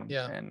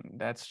 And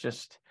that's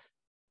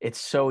it's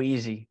so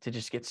easy to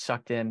just get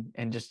sucked in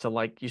and just to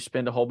like, you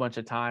spend a whole bunch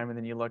of time and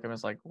then you look and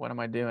it's like, what am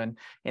I doing?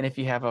 And if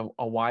you have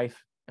a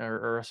wife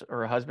or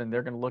a husband,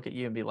 they're going to look at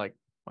you and be like,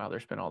 wow,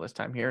 they're spending all this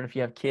time here. And if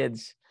you have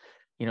kids,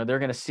 you know, they're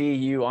going to see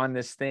you on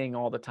this thing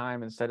all the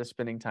time instead of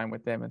spending time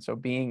with them. And so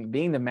being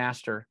the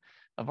master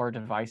of our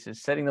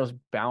devices, setting those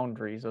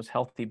boundaries, those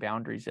healthy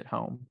boundaries at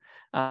home,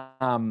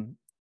 and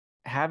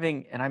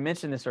I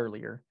mentioned this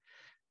earlier,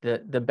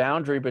 the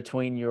boundary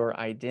between your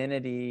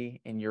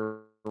identity and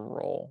your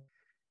role.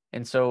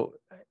 And so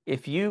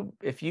if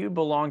you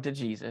belong to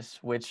Jesus,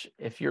 which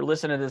if you're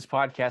listening to this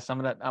podcast,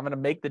 I'm gonna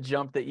make the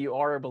jump that you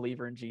are a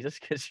believer in Jesus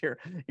because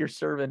you're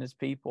serving his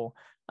people.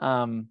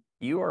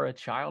 You are a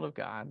child of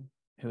God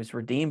who is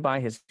redeemed by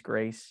his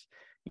grace.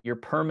 Your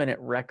permanent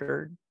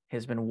record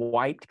has been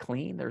wiped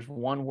clean. There's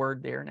one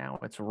word there now.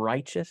 It's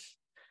righteous.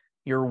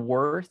 Your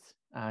worth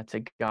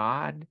to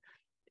God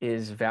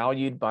is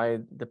valued by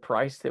the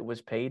price that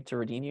was paid to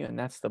redeem you, and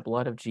that's the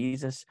blood of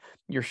Jesus.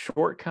 Your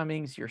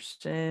shortcomings, your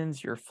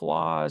sins, your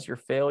flaws, your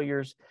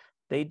failures,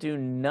 they do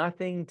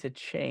nothing to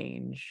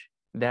change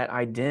that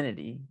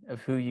identity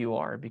of who you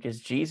are, because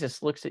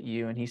Jesus looks at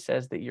you and he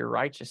says that you're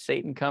righteous.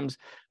 Satan comes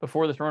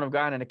before the throne of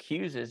God and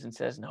accuses and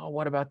says, no,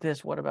 what about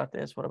this? What about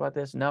this? What about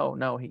this? No,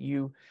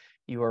 you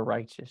are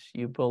righteous.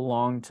 You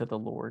belong to the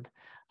Lord.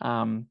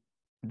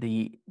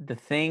 The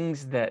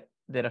things that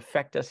that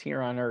affect us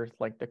here on earth,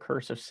 like the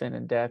curse of sin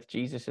and death,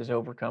 Jesus has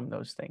overcome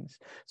those things.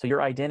 So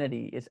your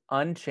identity is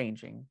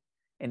unchanging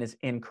and is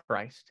in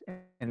Christ.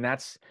 And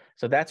that's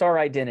our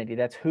identity.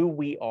 That's who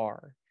we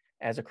are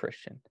as a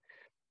Christian.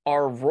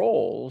 Our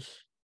roles,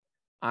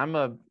 I'm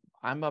a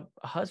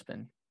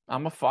husband,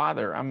 I'm a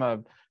father, I'm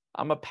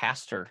a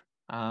pastor.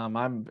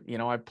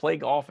 I play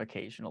golf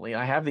occasionally.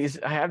 I have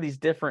these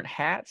different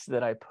hats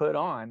that I put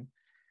on.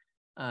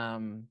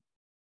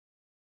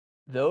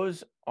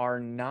 Those are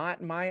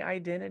not my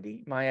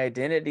identity. My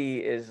identity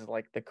is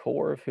like the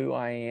core of who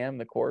I am,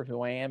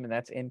 and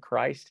that's in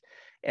Christ.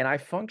 And I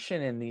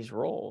function in these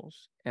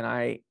roles, and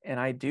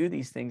I do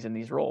these things in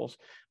these roles.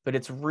 But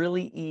it's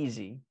really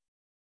easy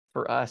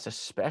for us,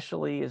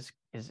 especially as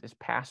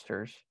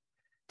pastors,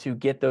 to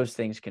get those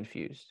things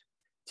confused,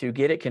 to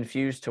get it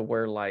confused to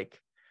where, like,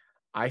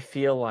 I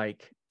feel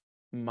like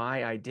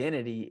my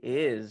identity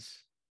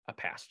is a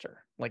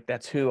pastor. Like,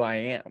 that's who I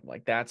am.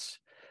 Like, that's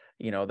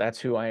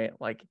who I am.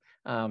 Like,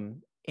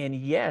 and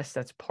yes,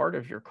 that's part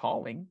of your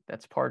calling.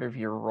 That's part of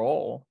your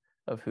role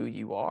of who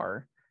you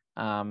are.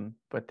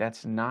 But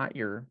that's not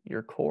your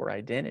core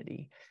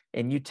identity.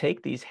 And you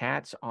take these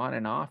hats on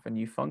and off, and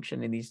you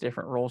function in these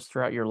different roles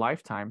throughout your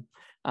lifetime.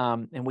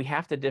 And we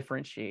have to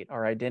differentiate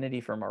our identity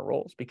from our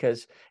roles,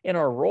 because in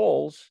our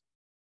roles,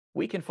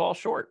 we can fall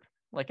short.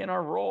 Like, in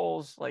our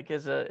roles, like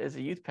as a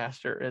youth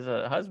pastor, as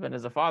a husband,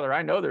 as a father,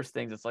 I know there's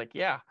things it's like,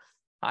 yeah,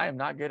 I am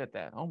not good at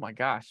that. Oh my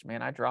gosh,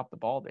 man, I dropped the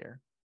ball there.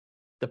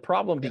 The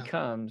problem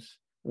becomes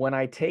when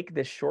I take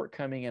this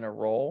shortcoming in a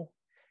role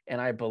and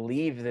I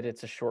believe that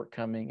it's a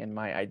shortcoming in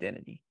my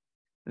identity,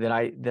 that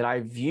I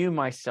view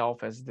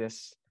myself as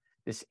this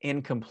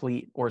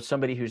incomplete, or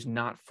somebody who's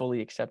not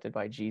fully accepted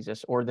by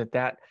Jesus, or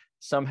that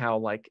somehow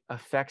like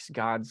affects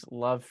God's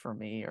love for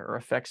me or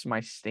affects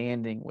my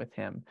standing with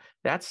him.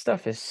 That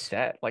stuff is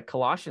set. Like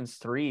Colossians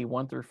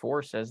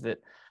 3:1-4 says that,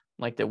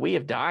 like, that we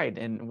have died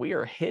and we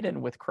are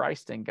hidden with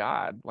Christ in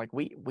God. Like,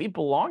 we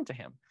belong to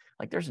him.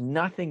 Like, there's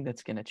nothing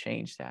that's going to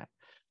change that.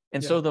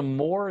 And so the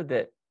more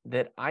that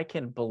I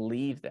can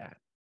believe that,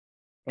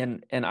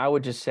 and I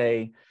would just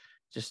say,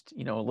 just,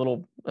 a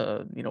little,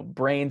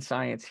 brain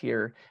science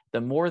here, the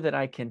more that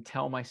I can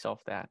tell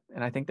myself that.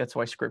 And I think that's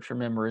why scripture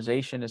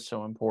memorization is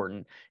so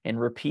important,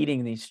 and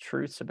repeating these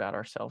truths about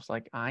ourselves.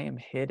 Like, I am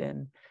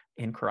hidden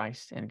in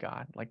Christ and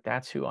God. Like,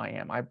 that's who I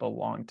am. I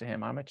belong to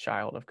him. I'm a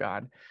child of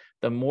God.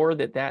 The more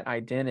that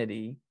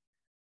identity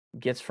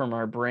gets from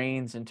our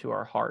brains into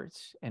our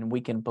hearts, and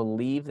we can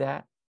believe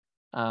that,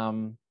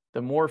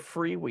 the more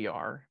free we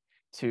are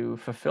to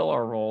fulfill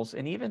our roles,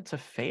 and even to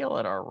fail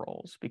at our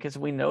roles, because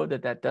we know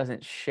that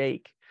doesn't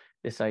shake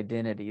this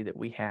identity that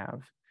we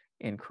have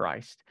in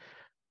Christ.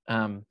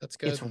 That's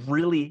good.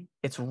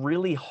 It's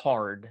really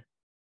hard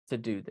to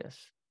do this.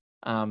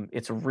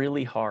 It's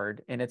really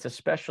hard, and it's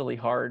especially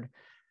hard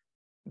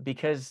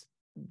because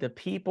the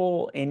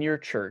people in your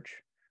church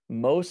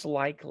most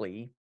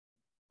likely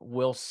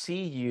will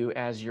see you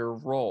as your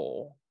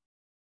role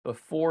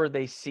before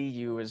they see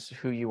you as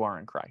who you are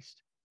in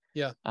Christ.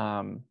 Yeah.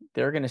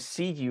 They're going to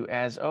see you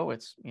as, oh,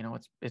 it's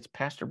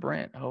Pastor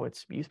Brent. Oh,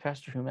 it's youth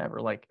pastor,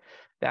 whomever. Like,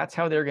 that's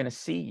how they're going to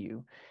see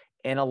you.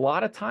 And a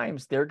lot of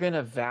times they're going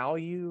to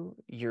value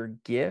your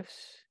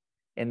gifts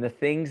and the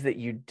things that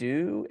you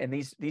do, and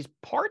these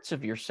parts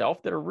of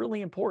yourself that are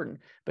really important,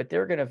 but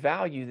they're going to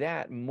value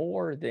that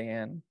more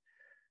than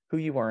who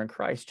you are in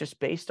Christ, just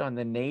based on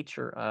the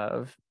nature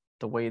of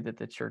the way that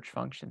the church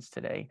functions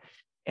today.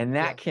 And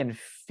that can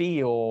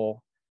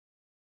feel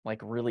like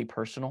really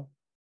personal.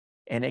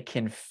 And it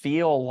can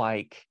feel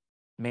like,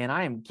 man,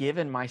 I am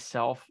giving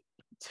myself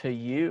to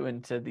you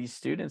and to these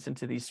students and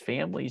to these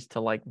families to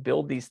like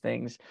build these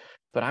things,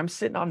 but I'm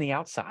sitting on the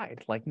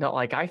outside. Like, no,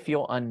 like, I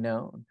feel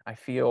unknown. I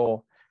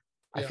feel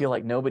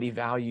like nobody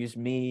values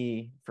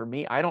me for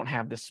me. I don't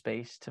have the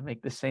space to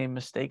make the same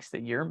mistakes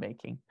that you're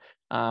making.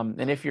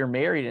 And if you're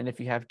married and if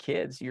you have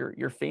kids,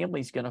 your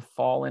family's going to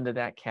fall into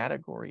that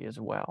category as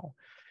well.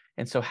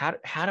 And so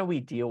how do we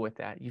deal with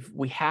that?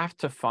 We have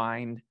to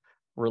find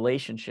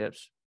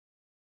relationships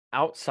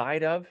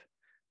outside of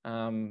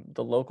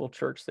the local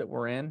church that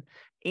we're in.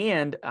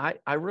 And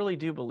I really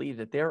do believe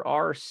that there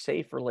are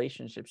safe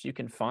relationships you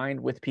can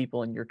find with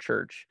people in your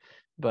church,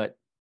 but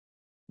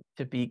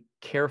to be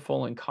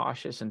careful and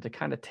cautious and to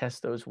kind of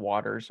test those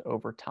waters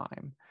over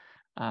time.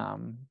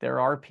 There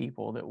are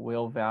people that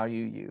will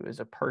value you as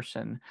a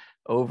person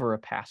over a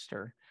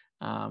pastor.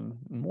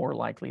 More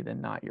likely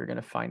than not, you're going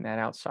to find that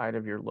outside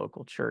of your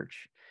local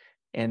church.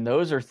 And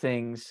those are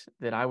things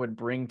that I would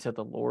bring to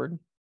the Lord,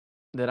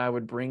 that I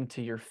would bring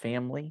to your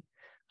family.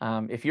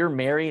 If you're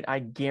married, I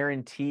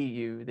guarantee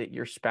you that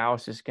your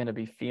spouse is going to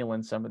be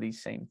feeling some of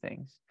these same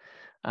things.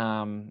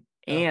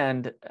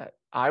 And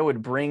I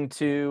would bring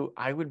to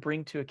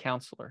a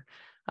counselor.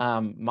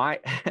 I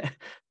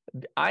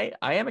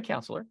am a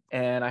counselor,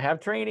 and I have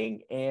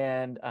training,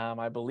 and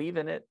I believe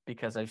in it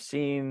because I've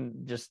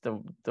seen just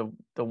the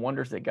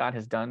wonders that God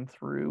has done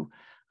through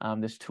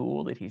this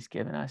tool that he's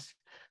given us.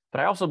 But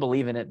I also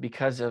believe in it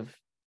because of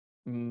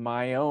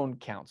my own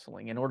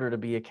counseling. In order to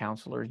be a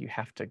counselor, you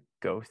have to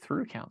go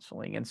through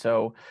counseling. And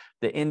so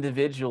the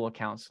individual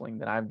counseling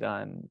that I've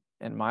done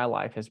in my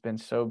life has been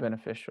so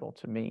beneficial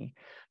to me.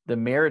 The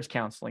marriage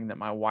counseling that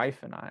my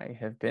wife and I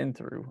have been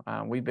through,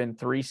 we've been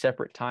 3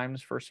 separate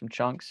times for some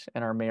chunks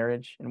in our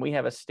marriage, and we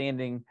have a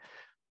standing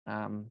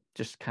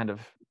just kind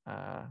of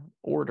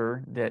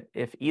order that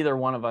if either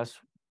one of us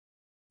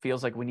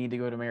feels like we need to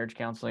go to marriage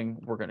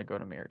counseling, we're going to go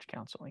to marriage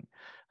counseling,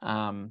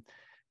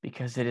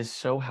 because it is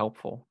so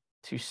helpful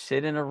to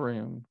sit in a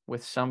room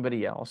with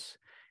somebody else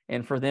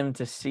and for them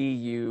to see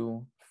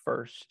you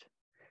first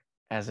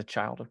as a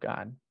child of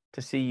God,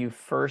 to see you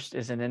first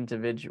as an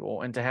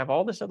individual, and to have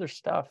all this other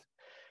stuff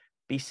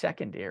be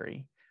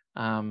secondary.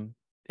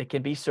 It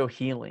can be so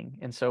healing.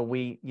 And so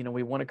we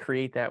want to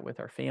create that with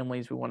our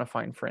families. We want to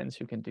find friends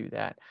who can do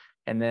that.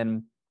 And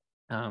then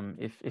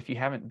if you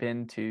haven't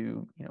been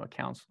to, a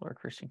counselor, a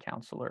Christian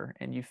counselor,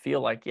 and you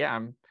feel like, yeah,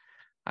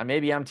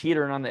 maybe I'm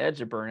teetering on the edge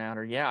of burnout,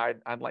 or yeah,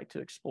 I'd like to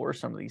explore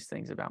some of these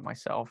things about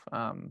myself.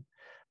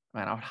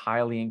 Man, I would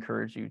highly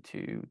encourage you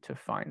to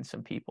find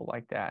some people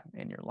like that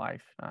in your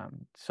life.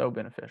 So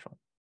beneficial.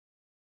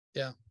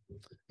 Yeah,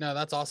 no,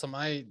 that's awesome.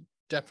 I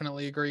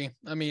definitely agree.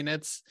 I mean,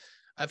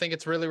 I think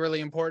it's really, really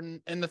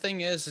important. And the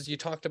thing is you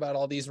talked about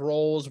all these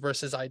roles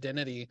versus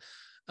identity.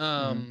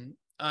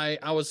 I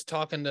was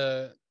talking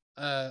to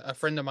a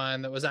friend of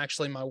mine that was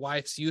actually my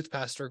wife's youth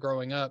pastor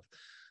growing up.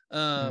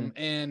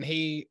 And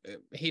he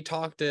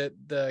talked at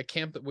the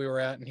camp that we were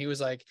at, and he was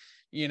like,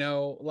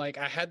 like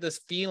I had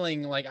this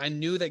feeling like I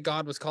knew that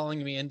God was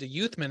calling me into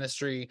youth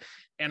ministry,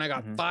 and I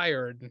got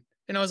fired.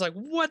 And I was like,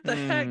 what the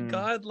heck,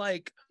 God?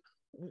 Like,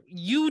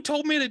 you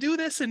told me to do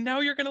this, and now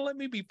you're going to let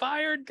me be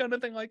fired, kind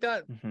of thing like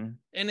that.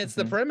 And it's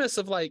the premise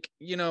of like,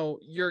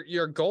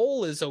 your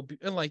goal is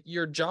like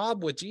your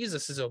job with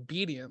Jesus is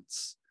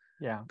obedience.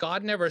 Yeah.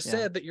 God never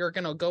said that you're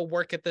going to go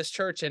work at this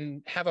church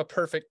and have a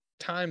perfect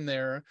time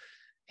there.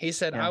 He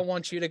said, I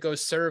want you to go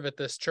serve at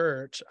this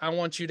church. I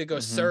want you to go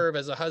serve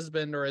as a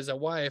husband or as a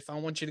wife. I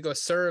want you to go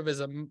serve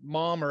as a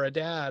mom or a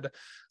dad.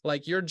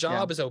 Like, your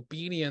job is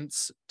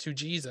obedience to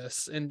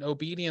Jesus and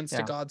obedience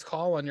to God's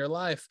call on your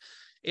life.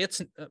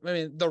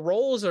 The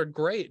roles are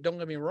great, don't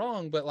get me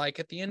wrong, but like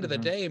at the end of the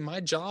day, my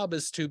job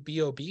is to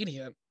be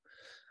obedient.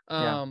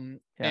 And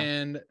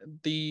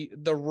the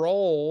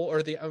role,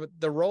 or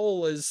the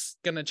role is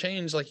going to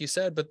change, like you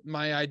said, but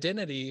my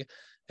identity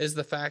is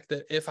the fact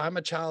that if I'm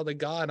a child of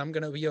God, I'm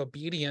going to be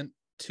obedient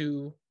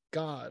to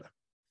God.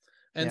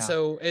 And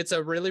so it's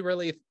a really,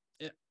 really,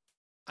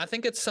 I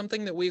think it's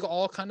something that we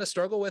all kind of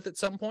struggle with at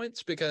some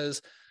points,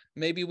 because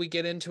maybe we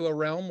get into a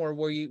realm where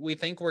we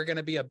think we're going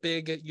to be a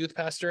big youth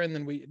pastor, and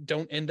then we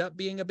don't end up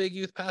being a big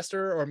youth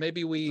pastor. Or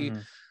maybe we,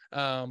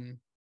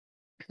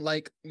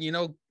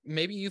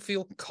 maybe you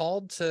feel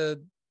called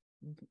to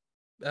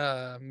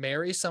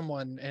marry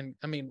someone. And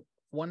I mean,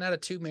 1 out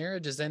of 2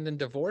 marriages end in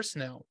divorce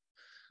now.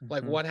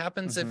 Like, what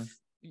happens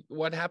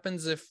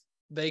if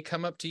they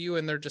come up to you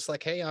and they're just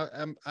like, hey,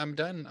 I'm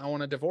done, I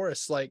want a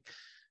divorce? Like,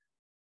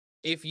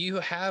 if you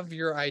have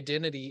your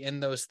identity in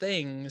those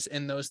things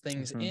and those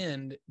things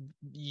end,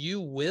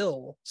 you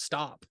will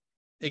stop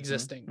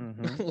existing.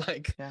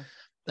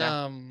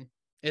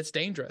 It's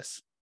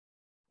dangerous.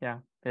 Yeah,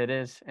 it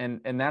is.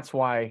 And that's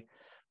why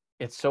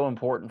it's so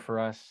important for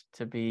us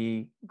to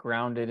be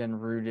grounded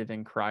and rooted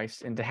in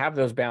Christ, and to have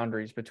those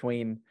boundaries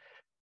between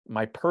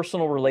my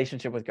personal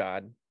relationship with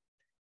God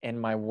and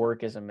my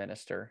work as a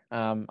minister.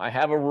 I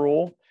have a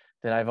rule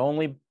that I've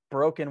only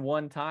broken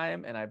 1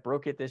 time, and I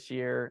broke it this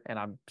year, and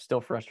I'm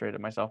still frustrated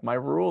at myself. My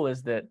rule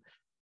is that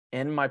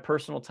in my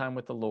personal time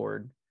with the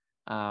Lord,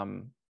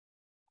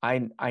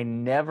 I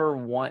never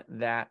want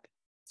that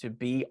to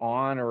be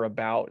on or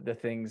about the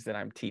things that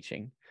I'm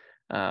teaching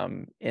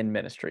in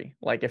ministry.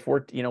 Like, if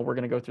we're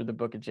going to go through the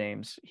book of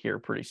James here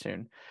pretty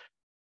soon,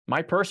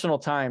 my personal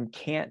time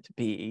can't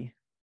be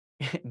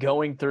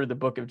going through the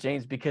book of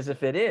James, because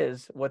if it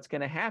is, what's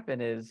going to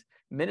happen is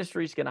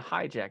ministry is going to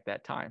hijack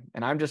that time.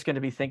 And I'm just going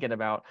to be thinking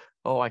about,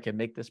 I could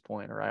make this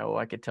point, or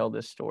I could tell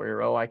this story,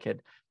 or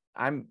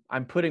I'm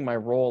putting my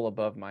role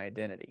above my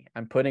identity.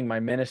 I'm putting my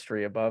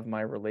ministry above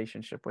my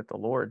relationship with the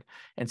Lord.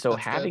 And so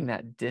having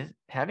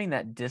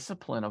that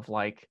discipline of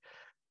like,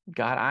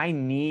 God, I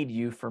need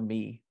you for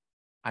me.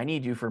 I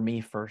need you for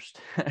me first.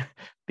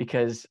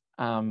 Because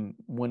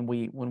when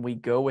we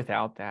go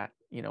without that,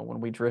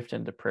 when we drift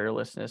into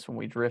prayerlessness, when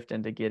we drift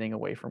into getting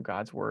away from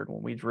God's word,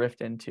 when we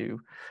drift into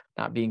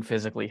not being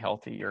physically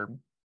healthy or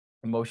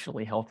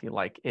emotionally healthy,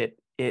 like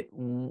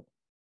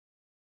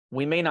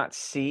we may not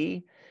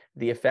see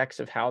the effects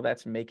of how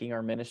that's making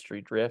our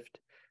ministry drift,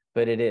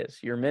 but it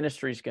is. Your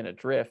ministry is going to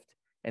drift,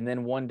 and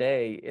then one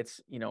day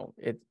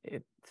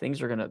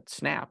things are going to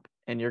snap,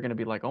 and you're going to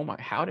be like, oh my,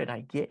 how did I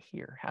get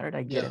here? How did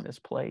I get in this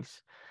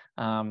place?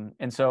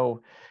 And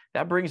so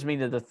that brings me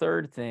to the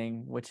third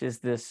thing, which is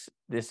this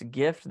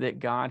gift that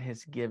God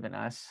has given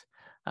us,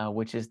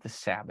 which is the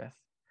Sabbath.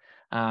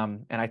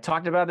 And I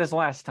talked about this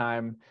last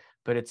time,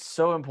 but it's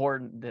so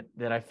important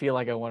that I feel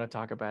like I want to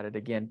talk about it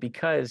again,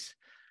 because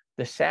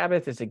the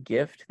Sabbath is a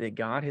gift that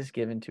God has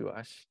given to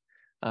us.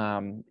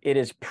 It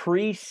is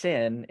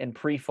pre-sin and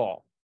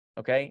pre-fall.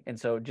 Okay. And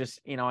so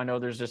just, I know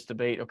there's this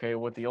debate, okay,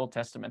 with the Old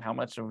Testament, how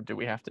much do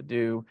we have to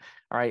do?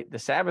 All right. The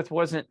Sabbath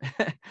wasn't,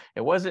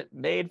 it wasn't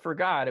made for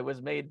God. It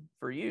was made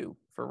for you,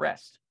 for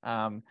rest.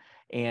 And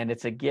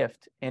it's a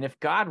gift. And if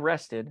God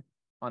rested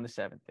on the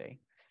seventh day,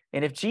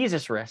 and if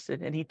Jesus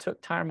rested and he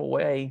took time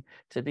away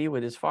to be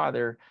with his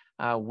Father,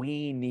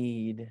 we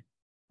need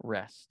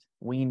rest.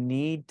 We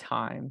need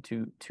time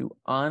to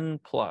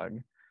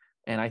unplug.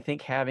 And I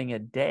think having a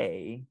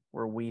day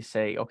where we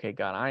say, okay,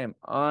 God, I am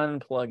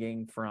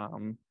unplugging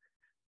from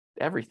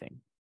everything,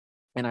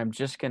 and I'm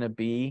just going to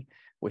be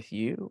with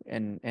you.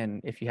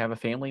 And if you have a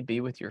family, be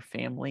with your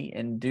family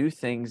and do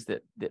things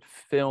that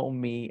fill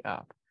me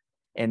up.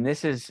 And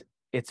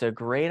it's a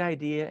great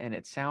idea and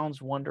it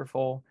sounds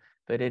wonderful,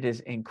 but it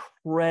is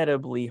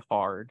incredibly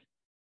hard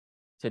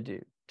to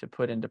do, to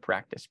put into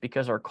practice,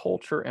 because our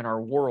culture and our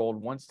world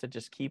wants to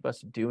just keep us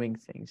doing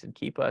things and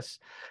keep us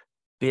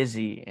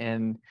busy,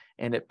 and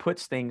it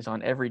puts things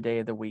on every day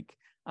of the week.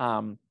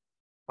 I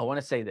want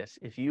to say this: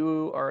 if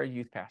you are a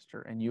youth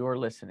pastor and you are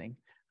listening,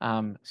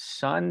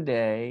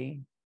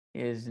 Sunday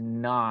is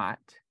not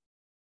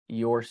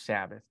your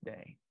Sabbath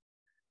day.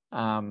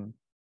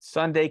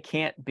 Sunday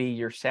can't be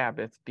your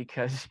Sabbath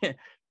because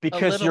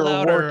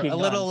you're working a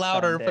little on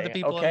louder Sunday, for the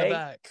people okay? in the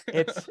back.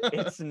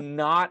 It's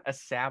not a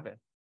Sabbath.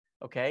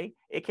 Okay.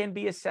 It can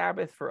be a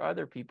Sabbath for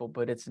other people,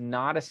 but it's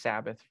not a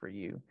Sabbath for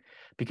you,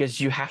 because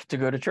you have to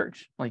go to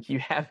church. Like you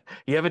have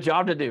a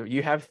job to do.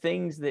 You have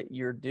things that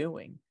you're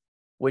doing,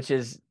 which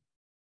is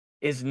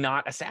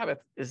not a Sabbath,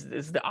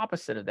 is the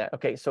opposite of that.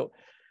 Okay. So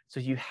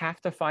you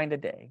have to find a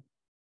day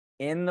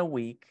in the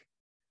week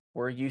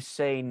where you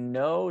say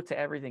no to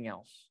everything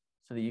else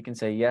so that you can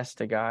say yes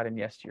to God and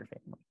yes to your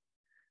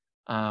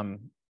family.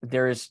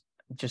 There is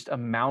just a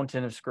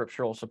mountain of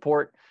scriptural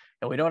support,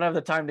 and we don't have the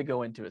time to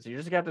go into it. So you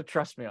just have to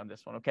trust me on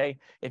this one, okay?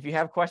 If you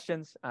have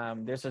questions,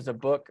 this is a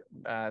book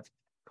it's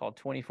called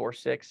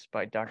 24/6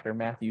 by Dr.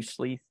 Matthew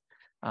Sleeth,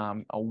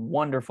 a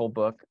wonderful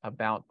book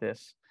about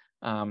this.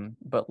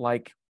 But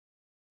like,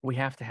 we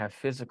have to have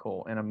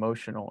physical and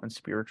emotional and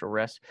spiritual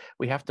rest.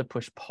 We have to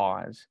push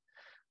pause.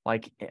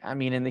 Like, I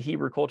mean, in the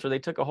Hebrew culture, they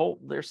took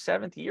their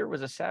seventh year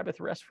was a Sabbath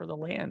rest for the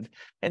land.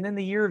 And then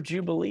the year of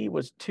Jubilee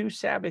was 2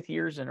 Sabbath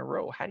years in a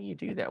row. How do you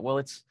do that? Well,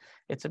 it's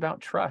about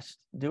trust.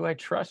 Do I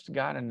trust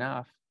God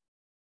enough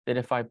that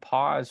if I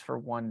pause for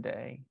one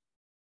day,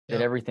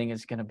 that everything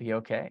is going to be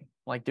okay?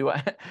 Like, do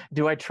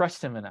I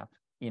trust him enough,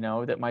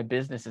 that my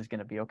business is going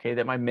to be okay,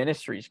 that my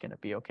ministry is going to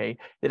be okay,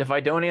 that if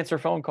I don't answer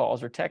phone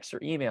calls or texts or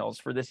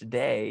emails for this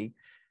day,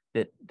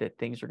 that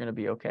things are going to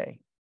be okay?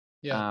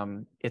 Yeah.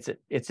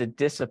 It's a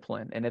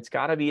discipline, and it's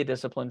got to be a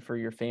discipline for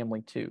your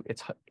family too.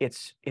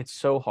 It's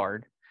so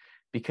hard,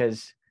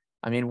 because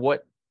I mean,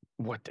 what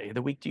day of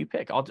the week do you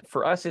pick?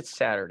 For us, it's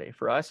Saturday.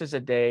 For us, is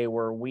a day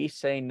where we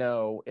say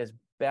no as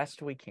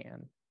best we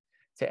can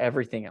to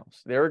everything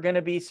else. There are going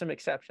to be some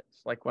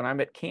exceptions, like when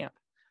I'm at camp,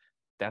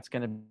 that's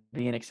going to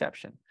be an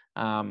exception.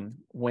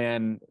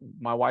 When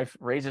my wife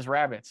raises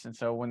rabbits, and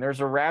so when there's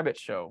a rabbit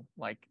show,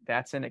 like,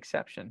 that's an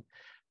exception.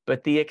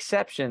 But the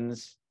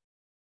exceptions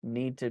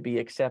need to be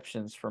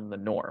exceptions from the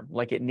norm.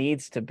 Like, it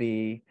needs to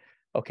be,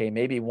 okay,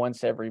 maybe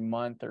once every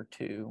month or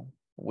two,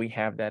 we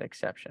have that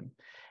exception.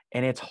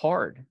 And it's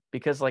hard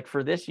because, like,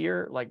 for this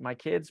year, like, my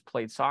kids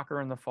played soccer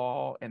in the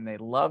fall and they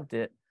loved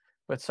it,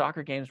 but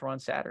soccer games were on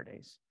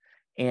Saturdays.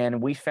 And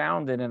we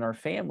found that in our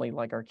family,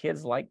 like, our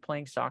kids like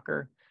playing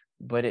soccer,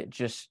 but it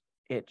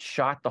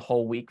shot the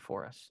whole week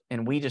for us.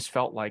 And we just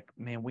felt like,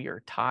 man, we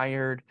are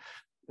tired.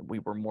 We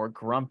were more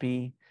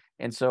grumpy.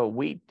 And so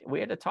we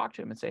had to talk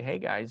to him and say, hey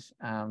guys,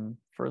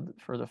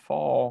 for the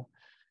fall,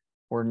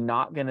 we're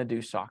not going to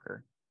do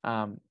soccer.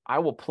 I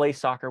will play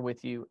soccer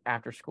with you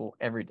after school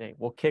every day.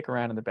 We'll kick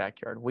around in the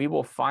backyard. We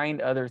will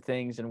find other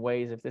things and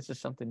ways, if this is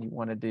something you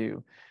want to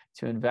do,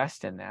 to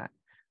invest in that.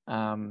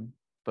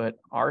 But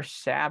our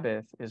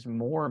Sabbath is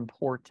more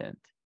important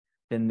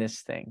than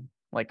this thing.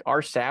 Like,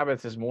 our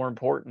Sabbath is more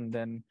important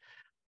than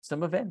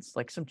some events,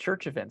 like some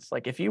church events.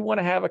 Like, if you want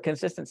to have a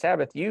consistent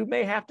Sabbath, you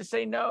may have to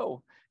say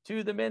no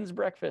to the men's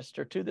breakfast,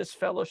 or to this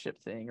fellowship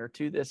thing, or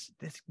to this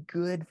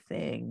good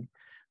thing,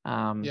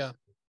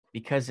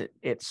 because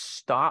it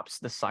stops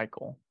the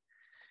cycle,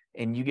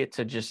 and you get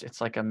to it's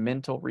like a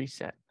mental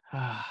reset.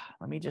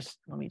 Let me just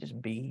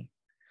be.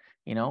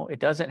 It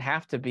doesn't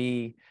have to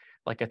be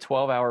like a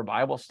 12-hour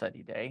Bible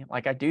study day.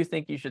 Like, I do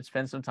think you should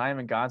spend some time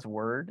in God's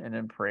word and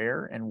in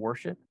prayer and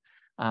worship,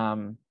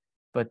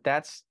 but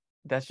that's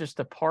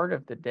just a part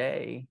of the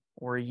day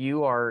where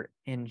you are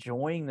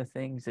enjoying the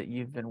things that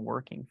you've been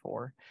working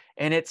for.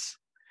 And it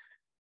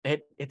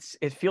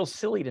feels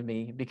silly to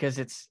me, because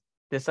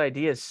this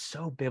idea is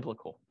so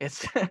biblical.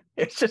 It's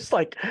just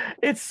like,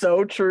 it's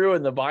so true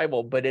in the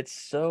Bible, but it's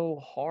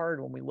so hard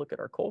when we look at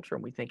our culture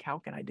and we think, how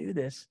can I do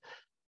this?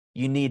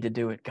 You need to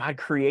do it. God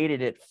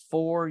created it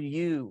for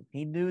you.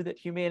 He knew that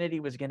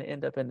humanity was going to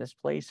end up in this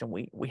place, and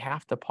we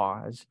have to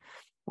pause.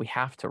 We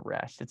have to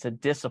rest. It's a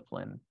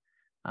discipline.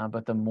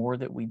 But the more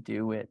that we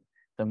do it,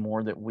 the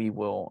more that we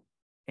will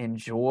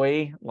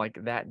enjoy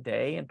like that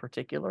day in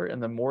particular,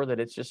 and the more that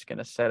it's just going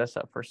to set us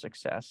up for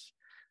success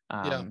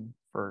Yeah.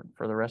 for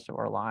the rest of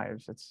our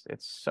lives.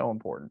 It's so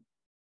important.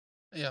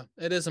 Yeah,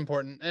 it is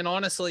important. And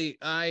honestly,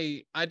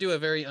 I do a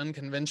very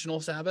unconventional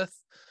Sabbath.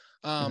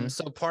 Hmm.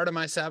 So part of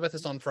my Sabbath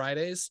is on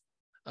Fridays.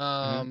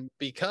 Hmm.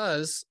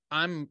 Because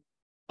I'm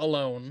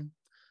alone.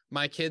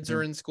 My kids Hmm.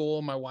 are in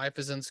school, my wife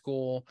is in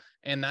school,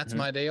 and that's Hmm.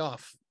 my day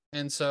off.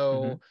 And Hmm.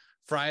 so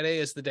Friday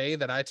is the day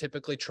that I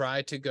typically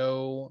try to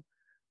go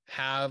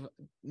have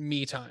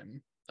me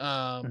time.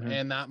 Hmm.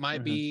 And that might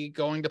Hmm. be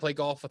going to play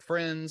golf with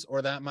friends,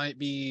 or that might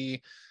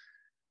be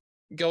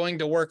going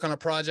to work on a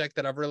project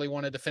that I've really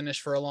wanted to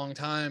finish for a long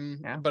time,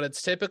 Yeah. but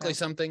it's typically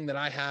Yeah. something that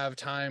I have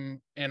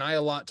time and I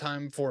allot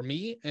time for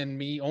me and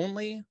me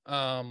only. It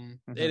Hmm.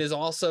 is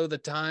also the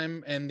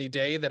time and the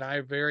day that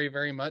I very,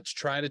 very much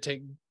try to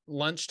take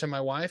lunch to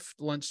my wife,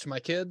 lunch to my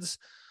kids,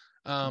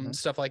 Hmm.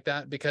 stuff like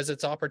that, because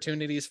it's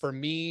opportunities for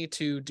me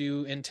to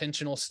do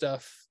intentional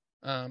stuff,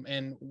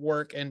 and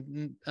work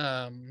and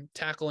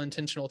tackle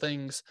intentional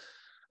things.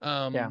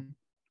 Yeah. Um,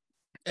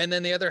 and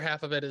then the other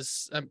half of it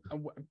is,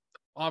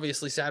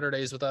 obviously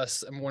Saturdays with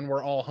us, and when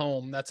we're all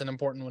home, that's an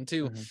important one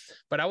too. Hmm.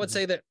 But I would Hmm.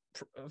 say that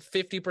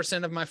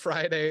 50% of my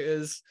Friday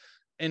is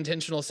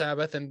intentional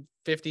Sabbath, and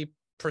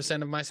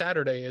 50% of my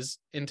Saturday is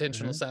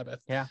intentional Hmm.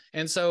 Sabbath. Yeah.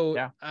 And so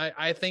Yeah.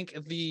 I think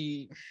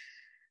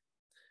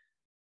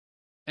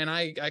and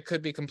I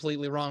could be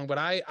completely wrong, but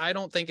I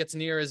don't think it's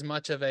near as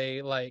much of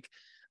a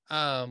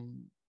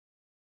um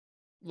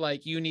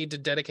like you need to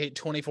dedicate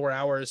 24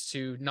 hours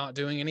to not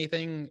doing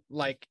anything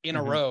like in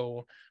a Hmm.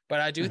 row. But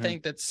I do Hmm.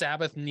 think that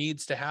Sabbath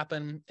needs to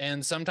happen.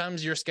 And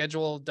sometimes your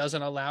schedule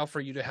doesn't allow for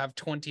you to have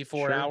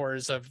 24 Sure.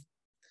 hours of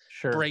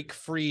Sure. break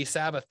free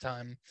Sabbath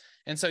time.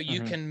 And so you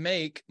Hmm. can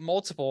make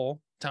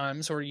multiple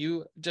times where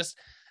you just,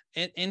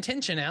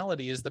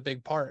 intentionality is the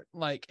big part.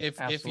 Like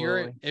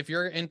Absolutely. if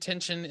your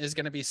intention is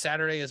going to be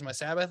Saturday as my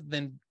Sabbath,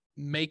 then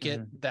make it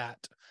Hmm.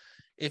 that.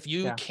 If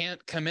you Yeah.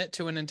 can't commit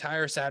to an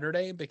entire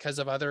Saturday because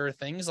of other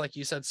things, like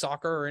you said,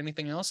 soccer or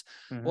anything else,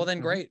 Hmm. well, then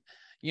Hmm. great.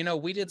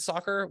 We did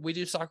soccer, we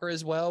do soccer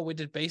as well. We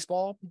did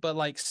baseball, but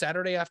like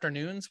Saturday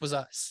afternoons was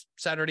us.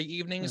 Saturday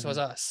evenings was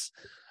Hmm. us.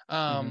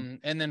 Hmm.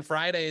 And then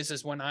Fridays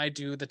is when I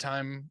do the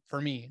time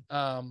for me.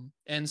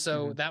 And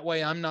so Hmm. that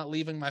way I'm not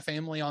leaving my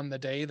family on the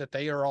day that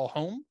they are all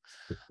home.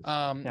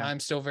 Yeah. I'm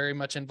still very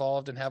much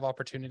involved and have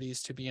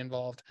opportunities to be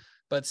involved.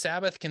 But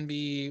Sabbath can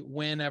be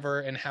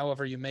whenever and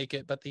however you make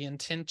it. But the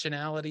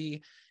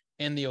intentionality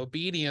and the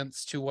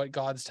obedience to what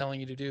God's telling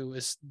you to do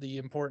is the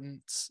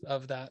importance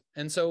of that.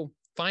 And so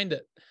find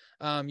it.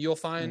 You'll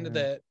find Hmm.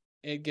 that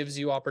it gives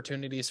you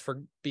opportunities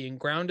for being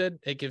grounded,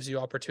 it gives you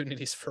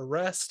opportunities for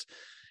rest,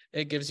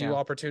 it gives you Yeah.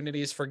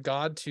 opportunities for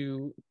God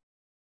to,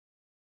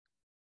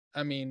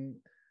 I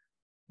mean,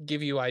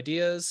 give you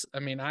ideas. I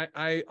mean,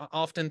 I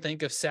often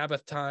think of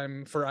Sabbath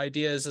time for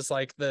ideas as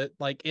like the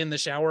like in the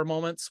shower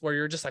moments where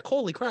you're just like,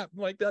 holy crap,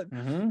 like that.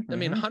 Hmm. I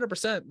mean, Hmm.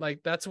 100%.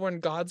 Like that's when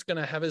God's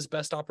gonna have his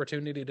best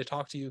opportunity to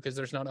talk to you, because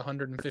there's not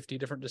 150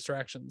 different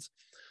distractions.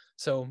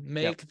 So Yep.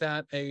 make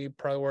that a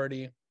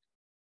priority.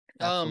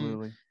 Um,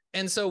 Absolutely.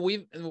 and so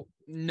we,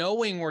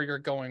 knowing where you're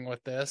going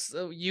with this,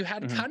 you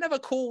had Hmm. kind of a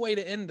cool way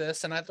to end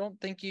this, and I don't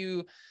think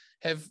you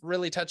have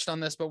really touched on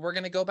this, but we're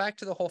going to go back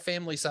to the whole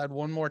family side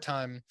one more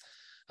time,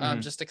 Hmm.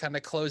 just to kind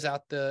of close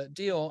out the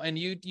deal. And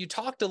you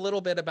talked a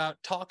little bit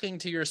about talking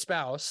to your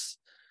spouse.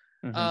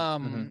 Hmm.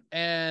 Hmm.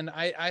 And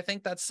I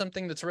think that's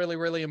something that's really,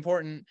 really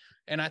important.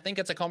 And I think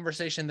it's a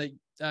conversation that,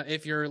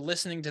 if you're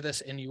listening to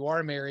this and you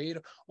are married,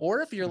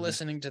 or if you're Hmm.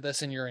 listening to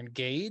this and you're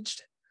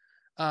engaged,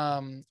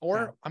 Yeah.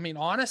 or I mean,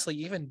 honestly,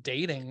 even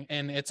dating,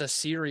 and it's a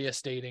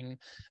serious dating,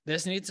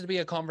 this needs to be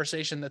a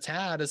conversation that's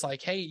had, is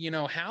like, hey,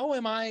 how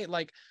am I,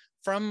 like,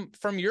 from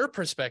your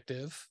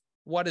perspective,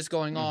 what is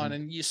going on? Hmm.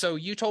 And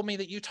you told me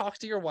that you talked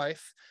to your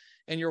wife,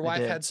 and your I wife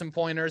did. had some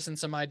pointers and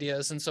some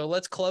ideas. And so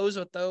let's close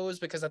with those,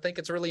 because I think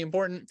it's really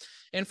important.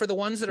 And for the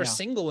ones that are Yeah.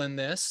 single in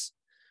this,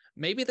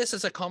 maybe this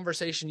is a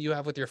conversation you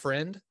have with your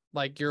friend,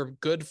 like your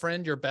good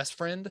friend, your best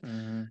friend, Hmm.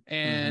 Hmm.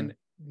 and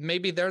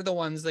maybe they're the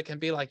ones that can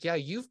be like, yeah,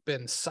 you've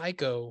been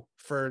psycho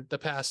for the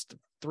past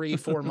 3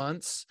 4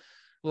 months.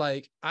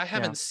 Like, I Yeah.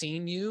 haven't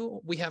seen you,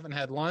 we haven't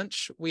had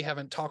lunch, we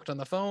haven't talked on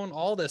the phone,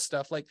 all this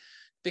stuff. Like,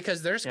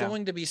 because there's Yeah.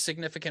 going to be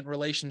significant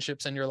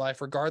relationships in your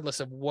life regardless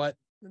of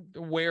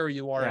where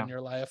you are Yeah. in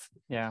your life.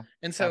 Yeah.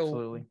 And so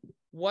Absolutely.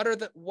 what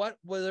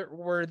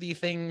were the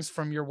things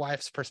from your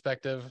wife's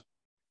perspective?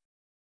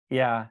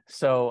 Yeah.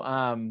 So,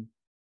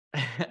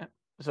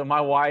 so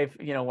my wife,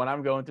 when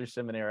I'm going through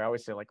seminary, I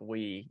always say like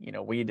we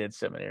did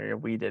seminary, or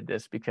we did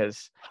this,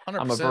 because I'm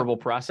a 100%. verbal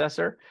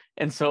processor.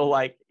 And so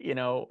like,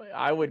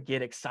 I would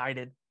get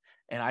excited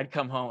and I'd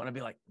come home and I'd be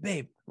like,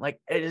 babe,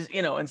 like it is,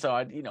 and so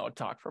I'd,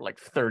 talk for like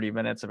 30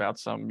 minutes about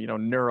some,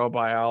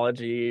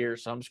 neurobiology or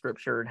some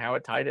scripture and how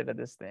it tied into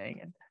this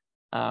thing.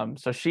 And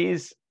so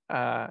she's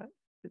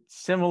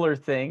similar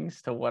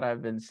things to what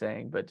I've been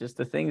saying, but just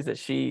the things that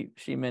she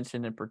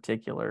mentioned in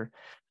particular.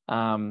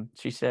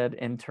 She said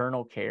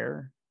internal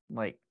care,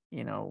 like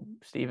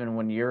Stephen,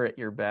 when you're at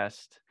your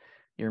best,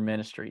 your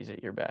ministry's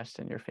at your best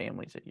and your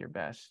family's at your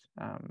best.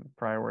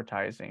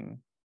 Prioritizing,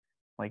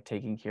 like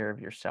taking care of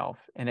yourself.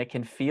 And it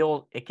can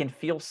feel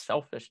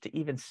selfish to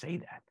even say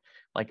that.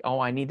 Like, oh,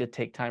 I need to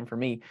take time for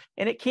me.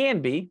 And it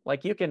can be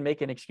like, you can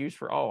make an excuse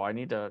for, oh, I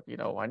need a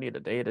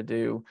day to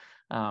do.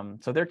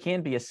 So there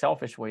can be a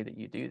selfish way that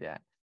you do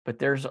that, but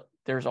there's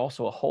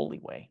also a holy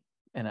way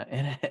and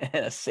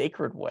a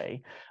sacred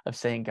way of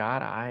saying,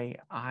 God,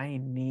 I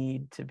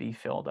need to be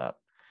filled up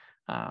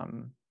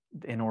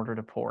in order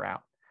to pour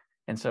out.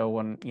 And so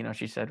when,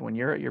 she said, when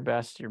you're at your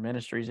best, your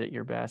ministry's at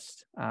your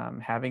best,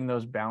 having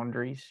those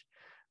boundaries,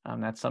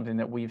 that's something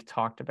that we've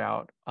talked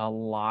about a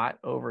lot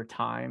over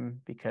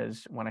time,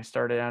 because when I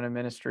started out in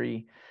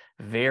ministry,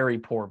 very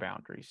poor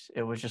boundaries.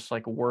 It was just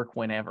like work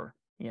whenever,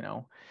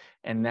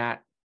 and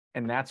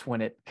that's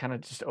when it kind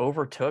of just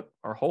overtook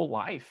our whole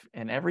life,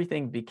 and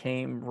everything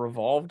became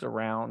revolved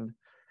around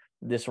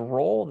this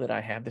role that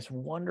I have, this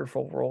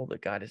wonderful role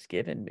that God has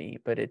given me,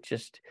 but it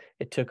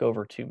took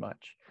over too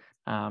much.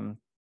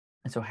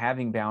 And so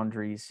having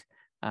boundaries,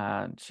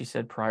 she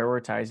said,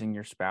 prioritizing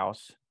your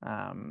spouse,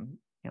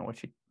 what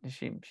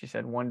she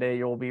said, one day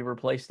you'll be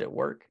replaced at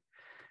work,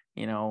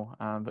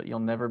 but you'll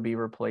never be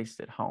replaced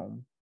at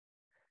home.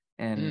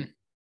 And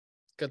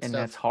good and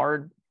stuff. that's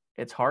hard.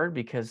 It's hard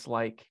because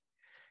like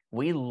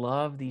we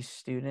love these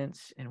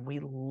students and we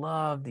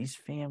love these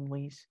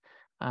families.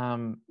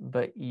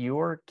 But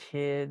your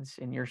kids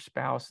and your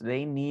spouse,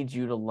 they need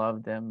you to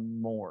love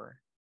them more.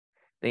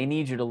 They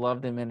need you to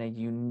love them in a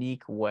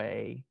unique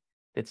way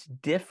that's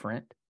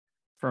different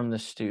from the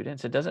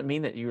students. It doesn't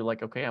mean that you're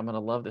like, okay, I'm going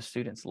to love the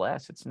students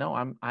less. It's no,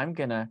 I'm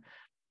going to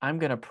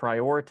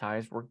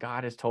prioritize where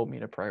God has told me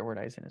to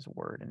prioritize in his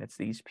word. And it's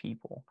these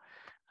people.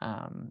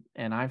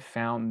 And I've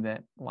found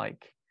that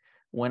like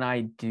when I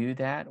do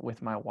that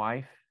with my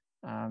wife,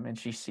 and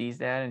she sees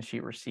that and she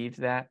receives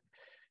that,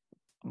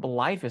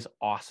 life is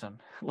awesome.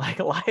 Like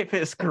life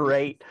is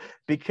great,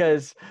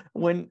 because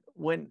when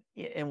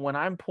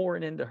I'm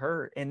pouring into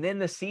her, and then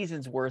the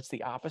seasons where it's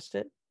the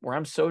opposite, where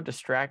I'm so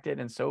distracted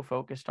and so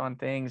focused on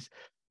things,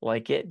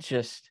 like it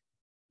just,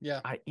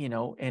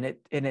 and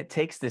it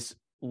takes this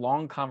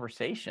long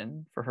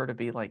conversation for her to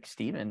be like,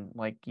 Stephen,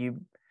 like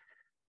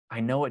I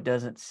know it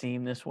doesn't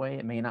seem this way.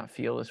 It may not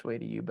feel this way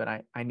to you, but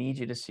I need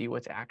you to see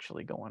what's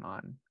actually going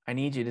on. I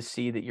need you to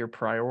see that your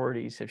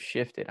priorities have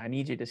shifted. I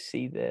need you to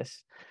see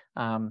this.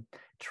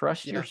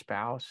 Trust your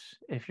spouse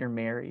if you're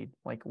married.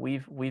 Like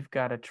we've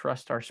got to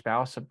trust our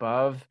spouse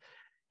above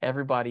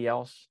everybody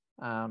else.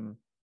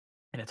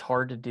 And it's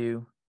hard to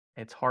do.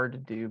 It's hard to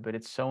do, but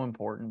it's so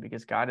important,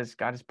 because God has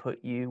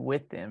put you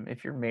with them.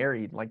 If you're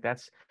married, like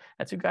that's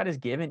who God has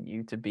given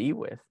you to be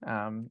with.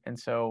 And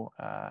so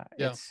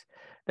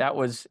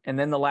and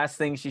then the last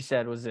thing she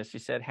said was this. She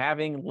said,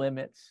 having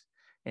limits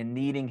and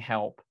needing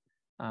help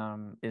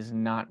is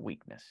not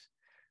weakness.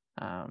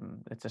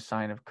 It's a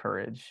sign of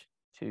courage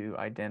to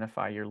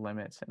identify your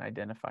limits and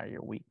identify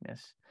your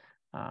weakness,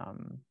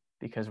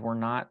 because we're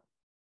not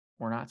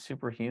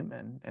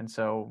superhuman. And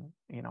so,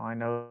 I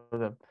know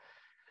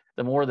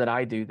the more that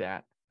I do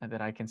that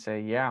I can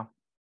say,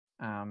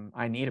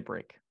 I need a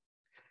break.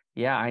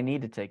 Yeah, I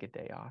need to take a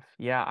day off.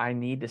 Yeah, I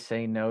need to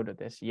say no to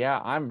this. Yeah,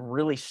 I'm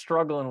really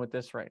struggling with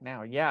this right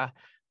now. Yeah,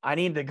 I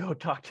need to go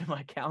talk to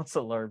my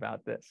counselor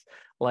about this.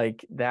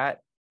 Like that,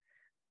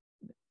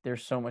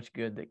 there's so much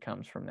good that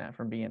comes from that,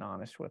 from being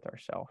honest with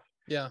ourselves.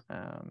 Yeah.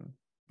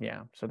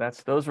 So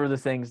those were the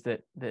things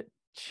that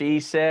she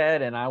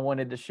said, and I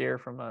wanted to share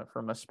from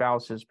a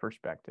spouse's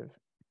perspective.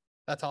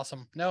 That's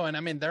awesome. No, and I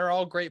mean, they're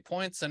all great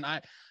points. And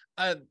I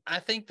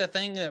think the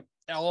thing that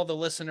all the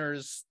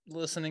listeners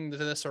listening to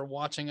this or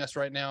watching us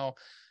right now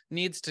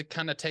needs to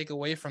kind of take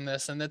away from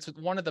this, and that's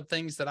one of the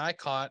things that I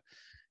caught,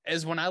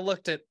 is when I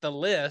looked at the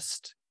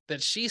list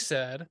that she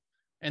said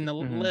and the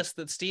list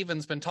that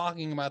Stephen's been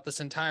talking about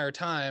this entire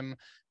time,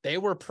 they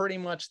were pretty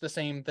much the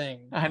same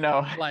thing. I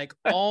know. Like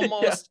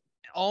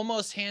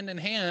almost hand in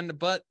hand.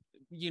 But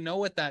you know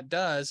what that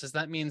does is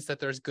that means that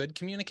there's good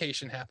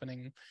communication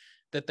happening,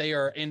 that they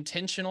are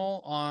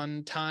intentional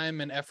on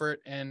time and effort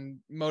and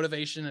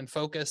motivation and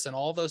focus and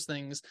all those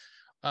things.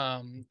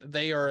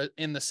 They are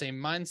in the same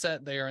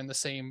mindset. They are in the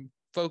same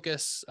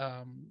focus.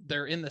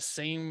 They're in the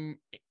same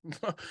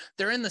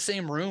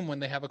room when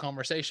they have a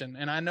conversation.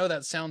 And I know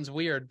that sounds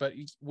weird, but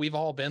we've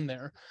all been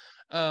there.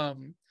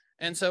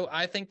 And so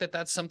I think that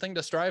that's something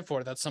to strive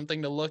for. That's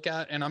something to look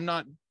at. And I'm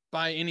not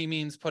by any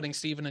means putting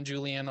Stephen and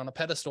Julianne on a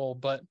pedestal,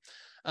 but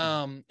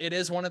it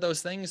is one of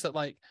those things that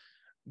like,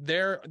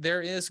 there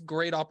is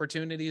great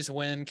opportunities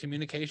when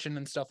communication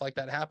and stuff like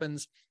that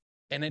happens,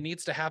 and it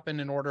needs to happen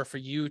in order for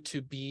you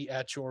to be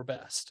at your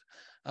best.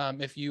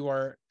 If you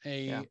are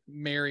a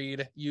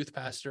married youth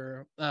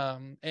pastor,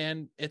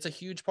 and it's a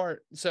huge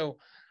part. So,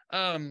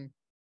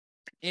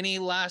 any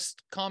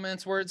last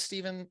comments, words,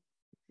 Stephen?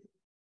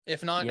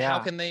 If not, how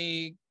can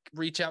they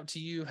reach out to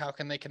you? How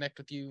can they connect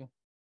with you?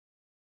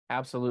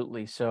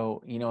 Absolutely.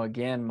 So,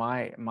 again,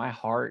 my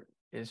heart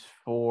is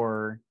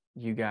for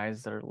you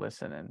guys that are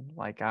listening.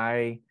 Like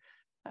I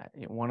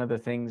one of the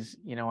things,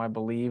 I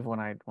believe when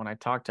I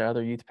talk to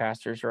other youth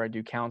pastors or I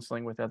do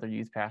counseling with other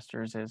youth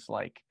pastors is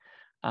like,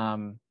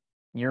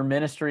 your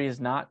ministry is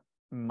not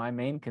my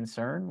main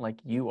concern. Like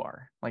you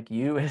are, like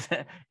you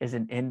as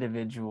an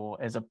individual,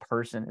 as a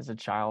person, as a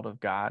child of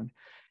God.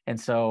 And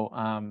so,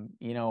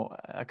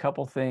 a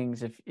couple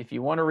things, if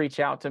you want to reach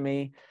out to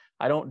me,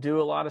 I don't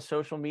do a lot of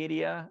social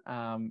media.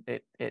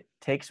 It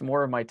takes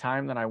more of my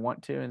time than I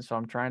want to. And so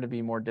I'm trying to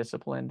be more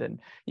disciplined, and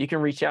you can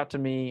reach out to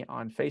me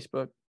on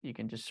Facebook. You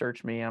can just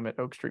search me. I'm at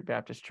Oak Street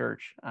Baptist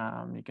Church.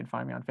 You can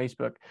find me on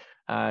Facebook.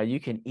 You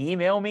can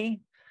email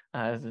me.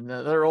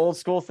 Another old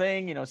school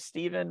thing,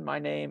 Stephen, my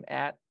name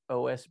at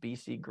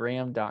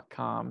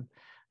osbcgraham.com.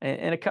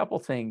 And a couple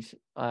things,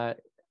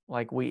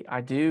 like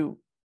I do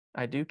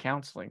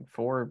counseling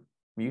for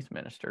youth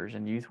ministers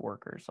and youth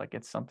workers. Like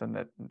it's something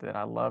that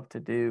I love to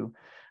do,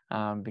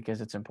 because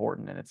it's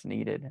important and it's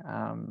needed.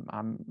 I'm,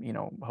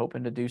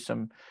 hoping to do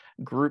some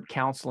group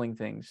counseling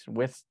things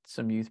with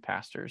some youth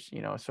pastors,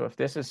 so if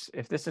this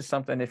is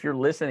something, if you're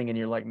listening and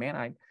you're like,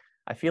 man,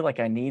 I feel like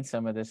I need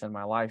some of this in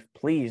my life,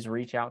 please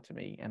reach out to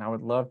me, and I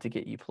would love to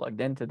get you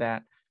plugged into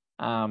that.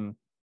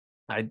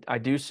 I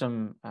do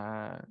some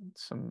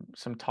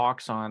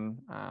talks on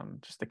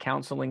just the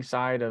counseling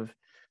side of,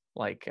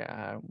 like,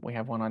 we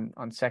have one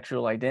on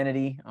sexual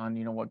identity, on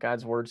what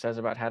God's word says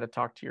about how to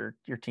talk to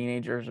your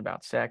teenagers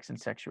about sex and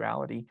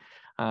sexuality.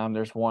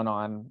 There's one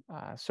on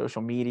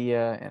social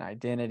media and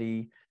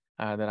identity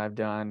that I've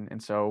done, and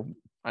so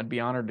I'd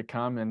be honored to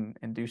come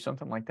and do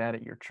something like that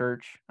at your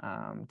church,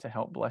 to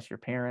help bless your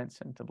parents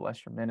and to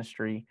bless your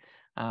ministry.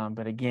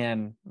 But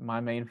again,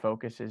 my main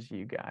focus is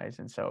you guys.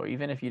 And so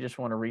even if you just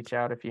want to reach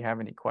out, if you have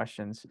any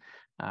questions,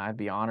 I'd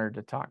be honored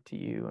to talk to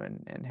you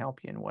and help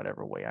you in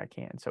whatever way I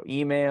can. So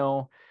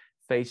email,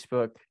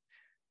 Facebook,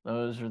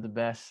 those are the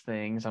best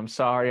things. I'm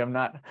sorry, I'm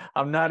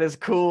not as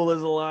cool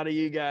as a lot of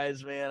you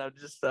guys, man. I'm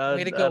just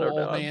way to go,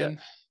 old man.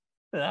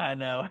 I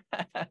know.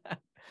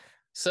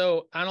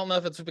 So I don't know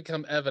if it's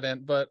become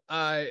evident, but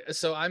I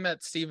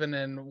met Stephen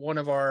in one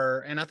of our,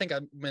 and I think I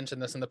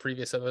mentioned this in the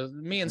previous episode.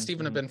 Me and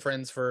Stephen have been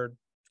friends for,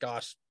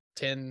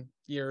 10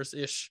 years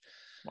ish.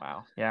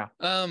 Wow. Yeah.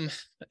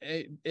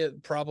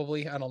 It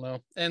probably, I don't know.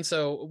 And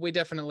so we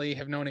definitely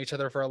have known each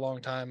other for a long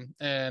time.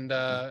 And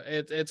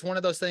it's one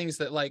of those things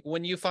that, like,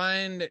 when you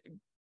find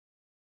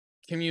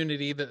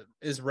community that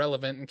is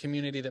relevant and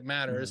community that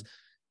matters,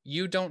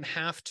 you don't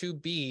have to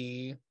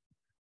be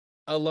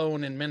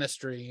alone in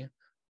ministry.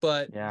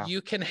 But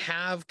you can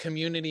have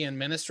community and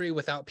ministry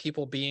without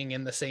people being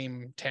in the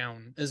same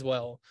town as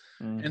well.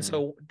 And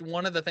so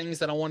one of the things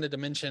that I wanted to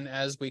mention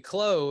as we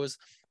close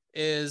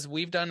is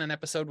we've done an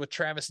episode with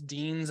Travis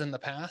Deans in the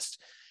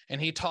past,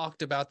 and he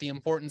talked about the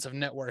importance of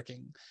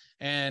networking.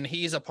 And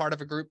he's a part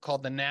of a group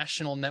called the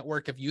National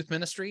Network of Youth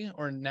Ministry,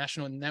 or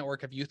National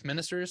Network of Youth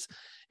Ministers.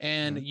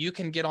 And you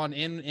can get on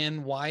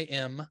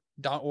nnym.org.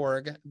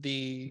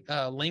 The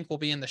link will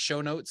be in the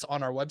show notes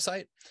on our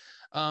website.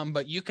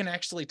 But you can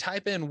actually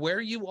type in where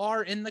you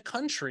are in the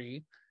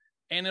country,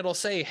 and it'll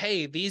say,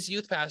 hey, these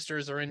youth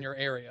pastors are in your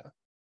area.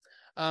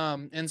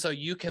 And so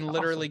you can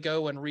literally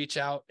go and reach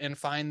out and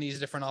find these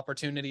different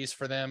opportunities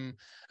for them,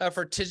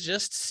 to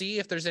just see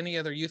if there's any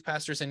other youth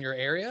pastors in your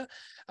area.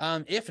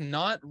 If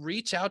not,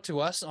 reach out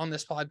to us on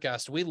this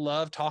podcast. We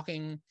love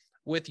talking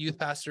with youth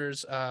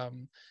pastors.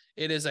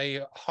 It is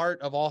a heart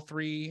of all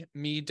three,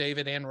 me,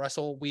 David, and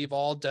Russell. We've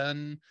all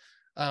done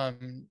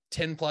 10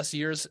 plus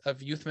years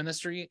of youth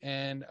ministry,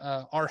 and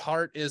our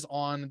heart is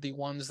on the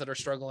ones that are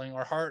struggling.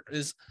 Our heart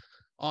is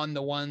on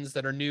the ones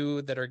that are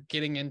new, that are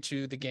getting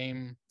into the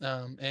game,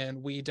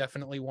 and we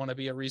definitely want to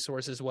be a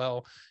resource as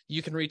well.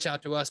 You can reach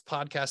out to us,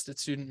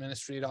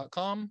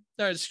 podcast@studentministry.com,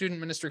 or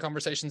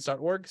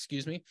studentministryconversations.org,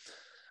 excuse me.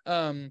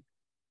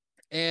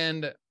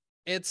 And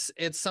it's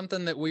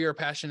something that we are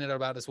passionate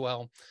about as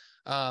well.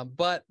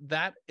 But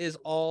that is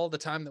all the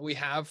time that we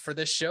have for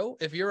this show.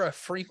 If you're a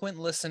frequent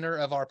listener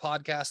of our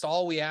podcast,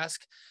 all we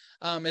ask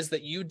is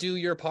that you do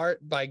your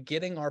part by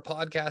getting our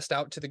podcast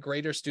out to the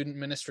greater student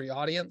ministry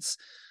audience.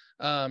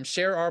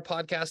 Share our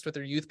podcast with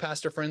your youth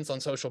pastor friends on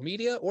social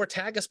media, or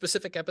tag a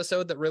specific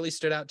episode that really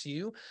stood out to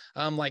you,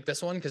 like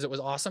this one, because it was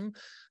awesome.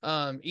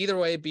 Either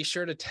way, be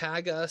sure to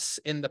tag us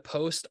in the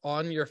post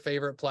on your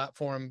favorite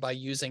platform by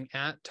using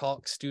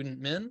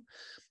 @TalkStudentMin.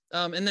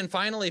 And then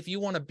finally, if you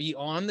want to be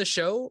on the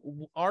show,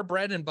 our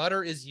bread and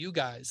butter is you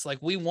guys. Like,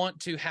 we want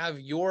to have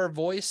your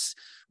voice.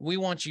 We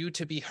want you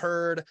to be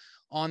heard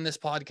on this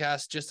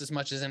podcast just as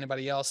much as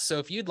anybody else. So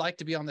if you'd like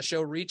to be on the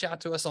show, reach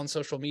out to us on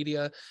social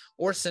media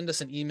or send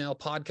us an email,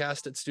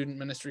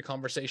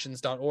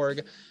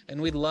 podcast@studentministryconversations.org.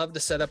 And we'd love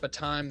to set up a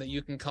time that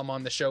you can come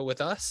on the show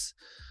with us.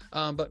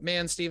 But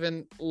man,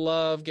 Stephen,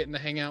 love getting to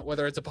hang out,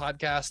 whether it's a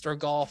podcast or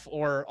golf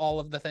or all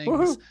of the things.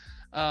 Woo-hoo.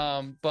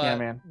 But yeah,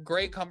 man.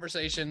 Great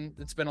conversation.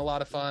 It's been a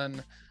lot of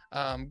fun.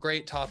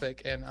 Great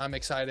topic, and I'm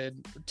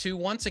excited to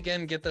once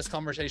again get this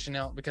conversation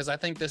out, because I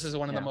think this is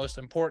one of the most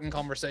important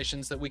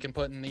conversations that we can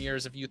put in the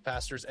ears of youth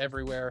pastors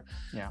everywhere.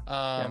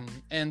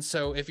 And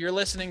so if you're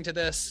listening to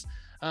this,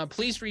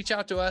 please reach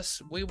out to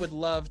us. We would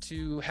love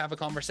to have a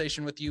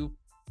conversation with you.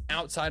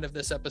 outside of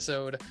this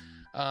episode.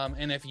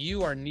 And if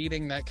you are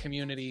needing that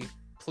community,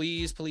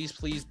 please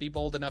be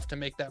bold enough to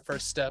make that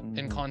first step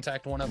and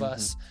contact one of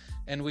us.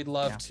 And we'd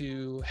love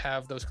to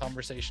have those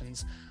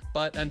conversations.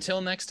 But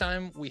until next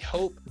time, we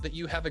hope that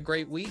you have a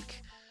great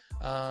week.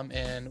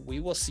 And we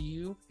will see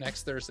you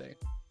next Thursday.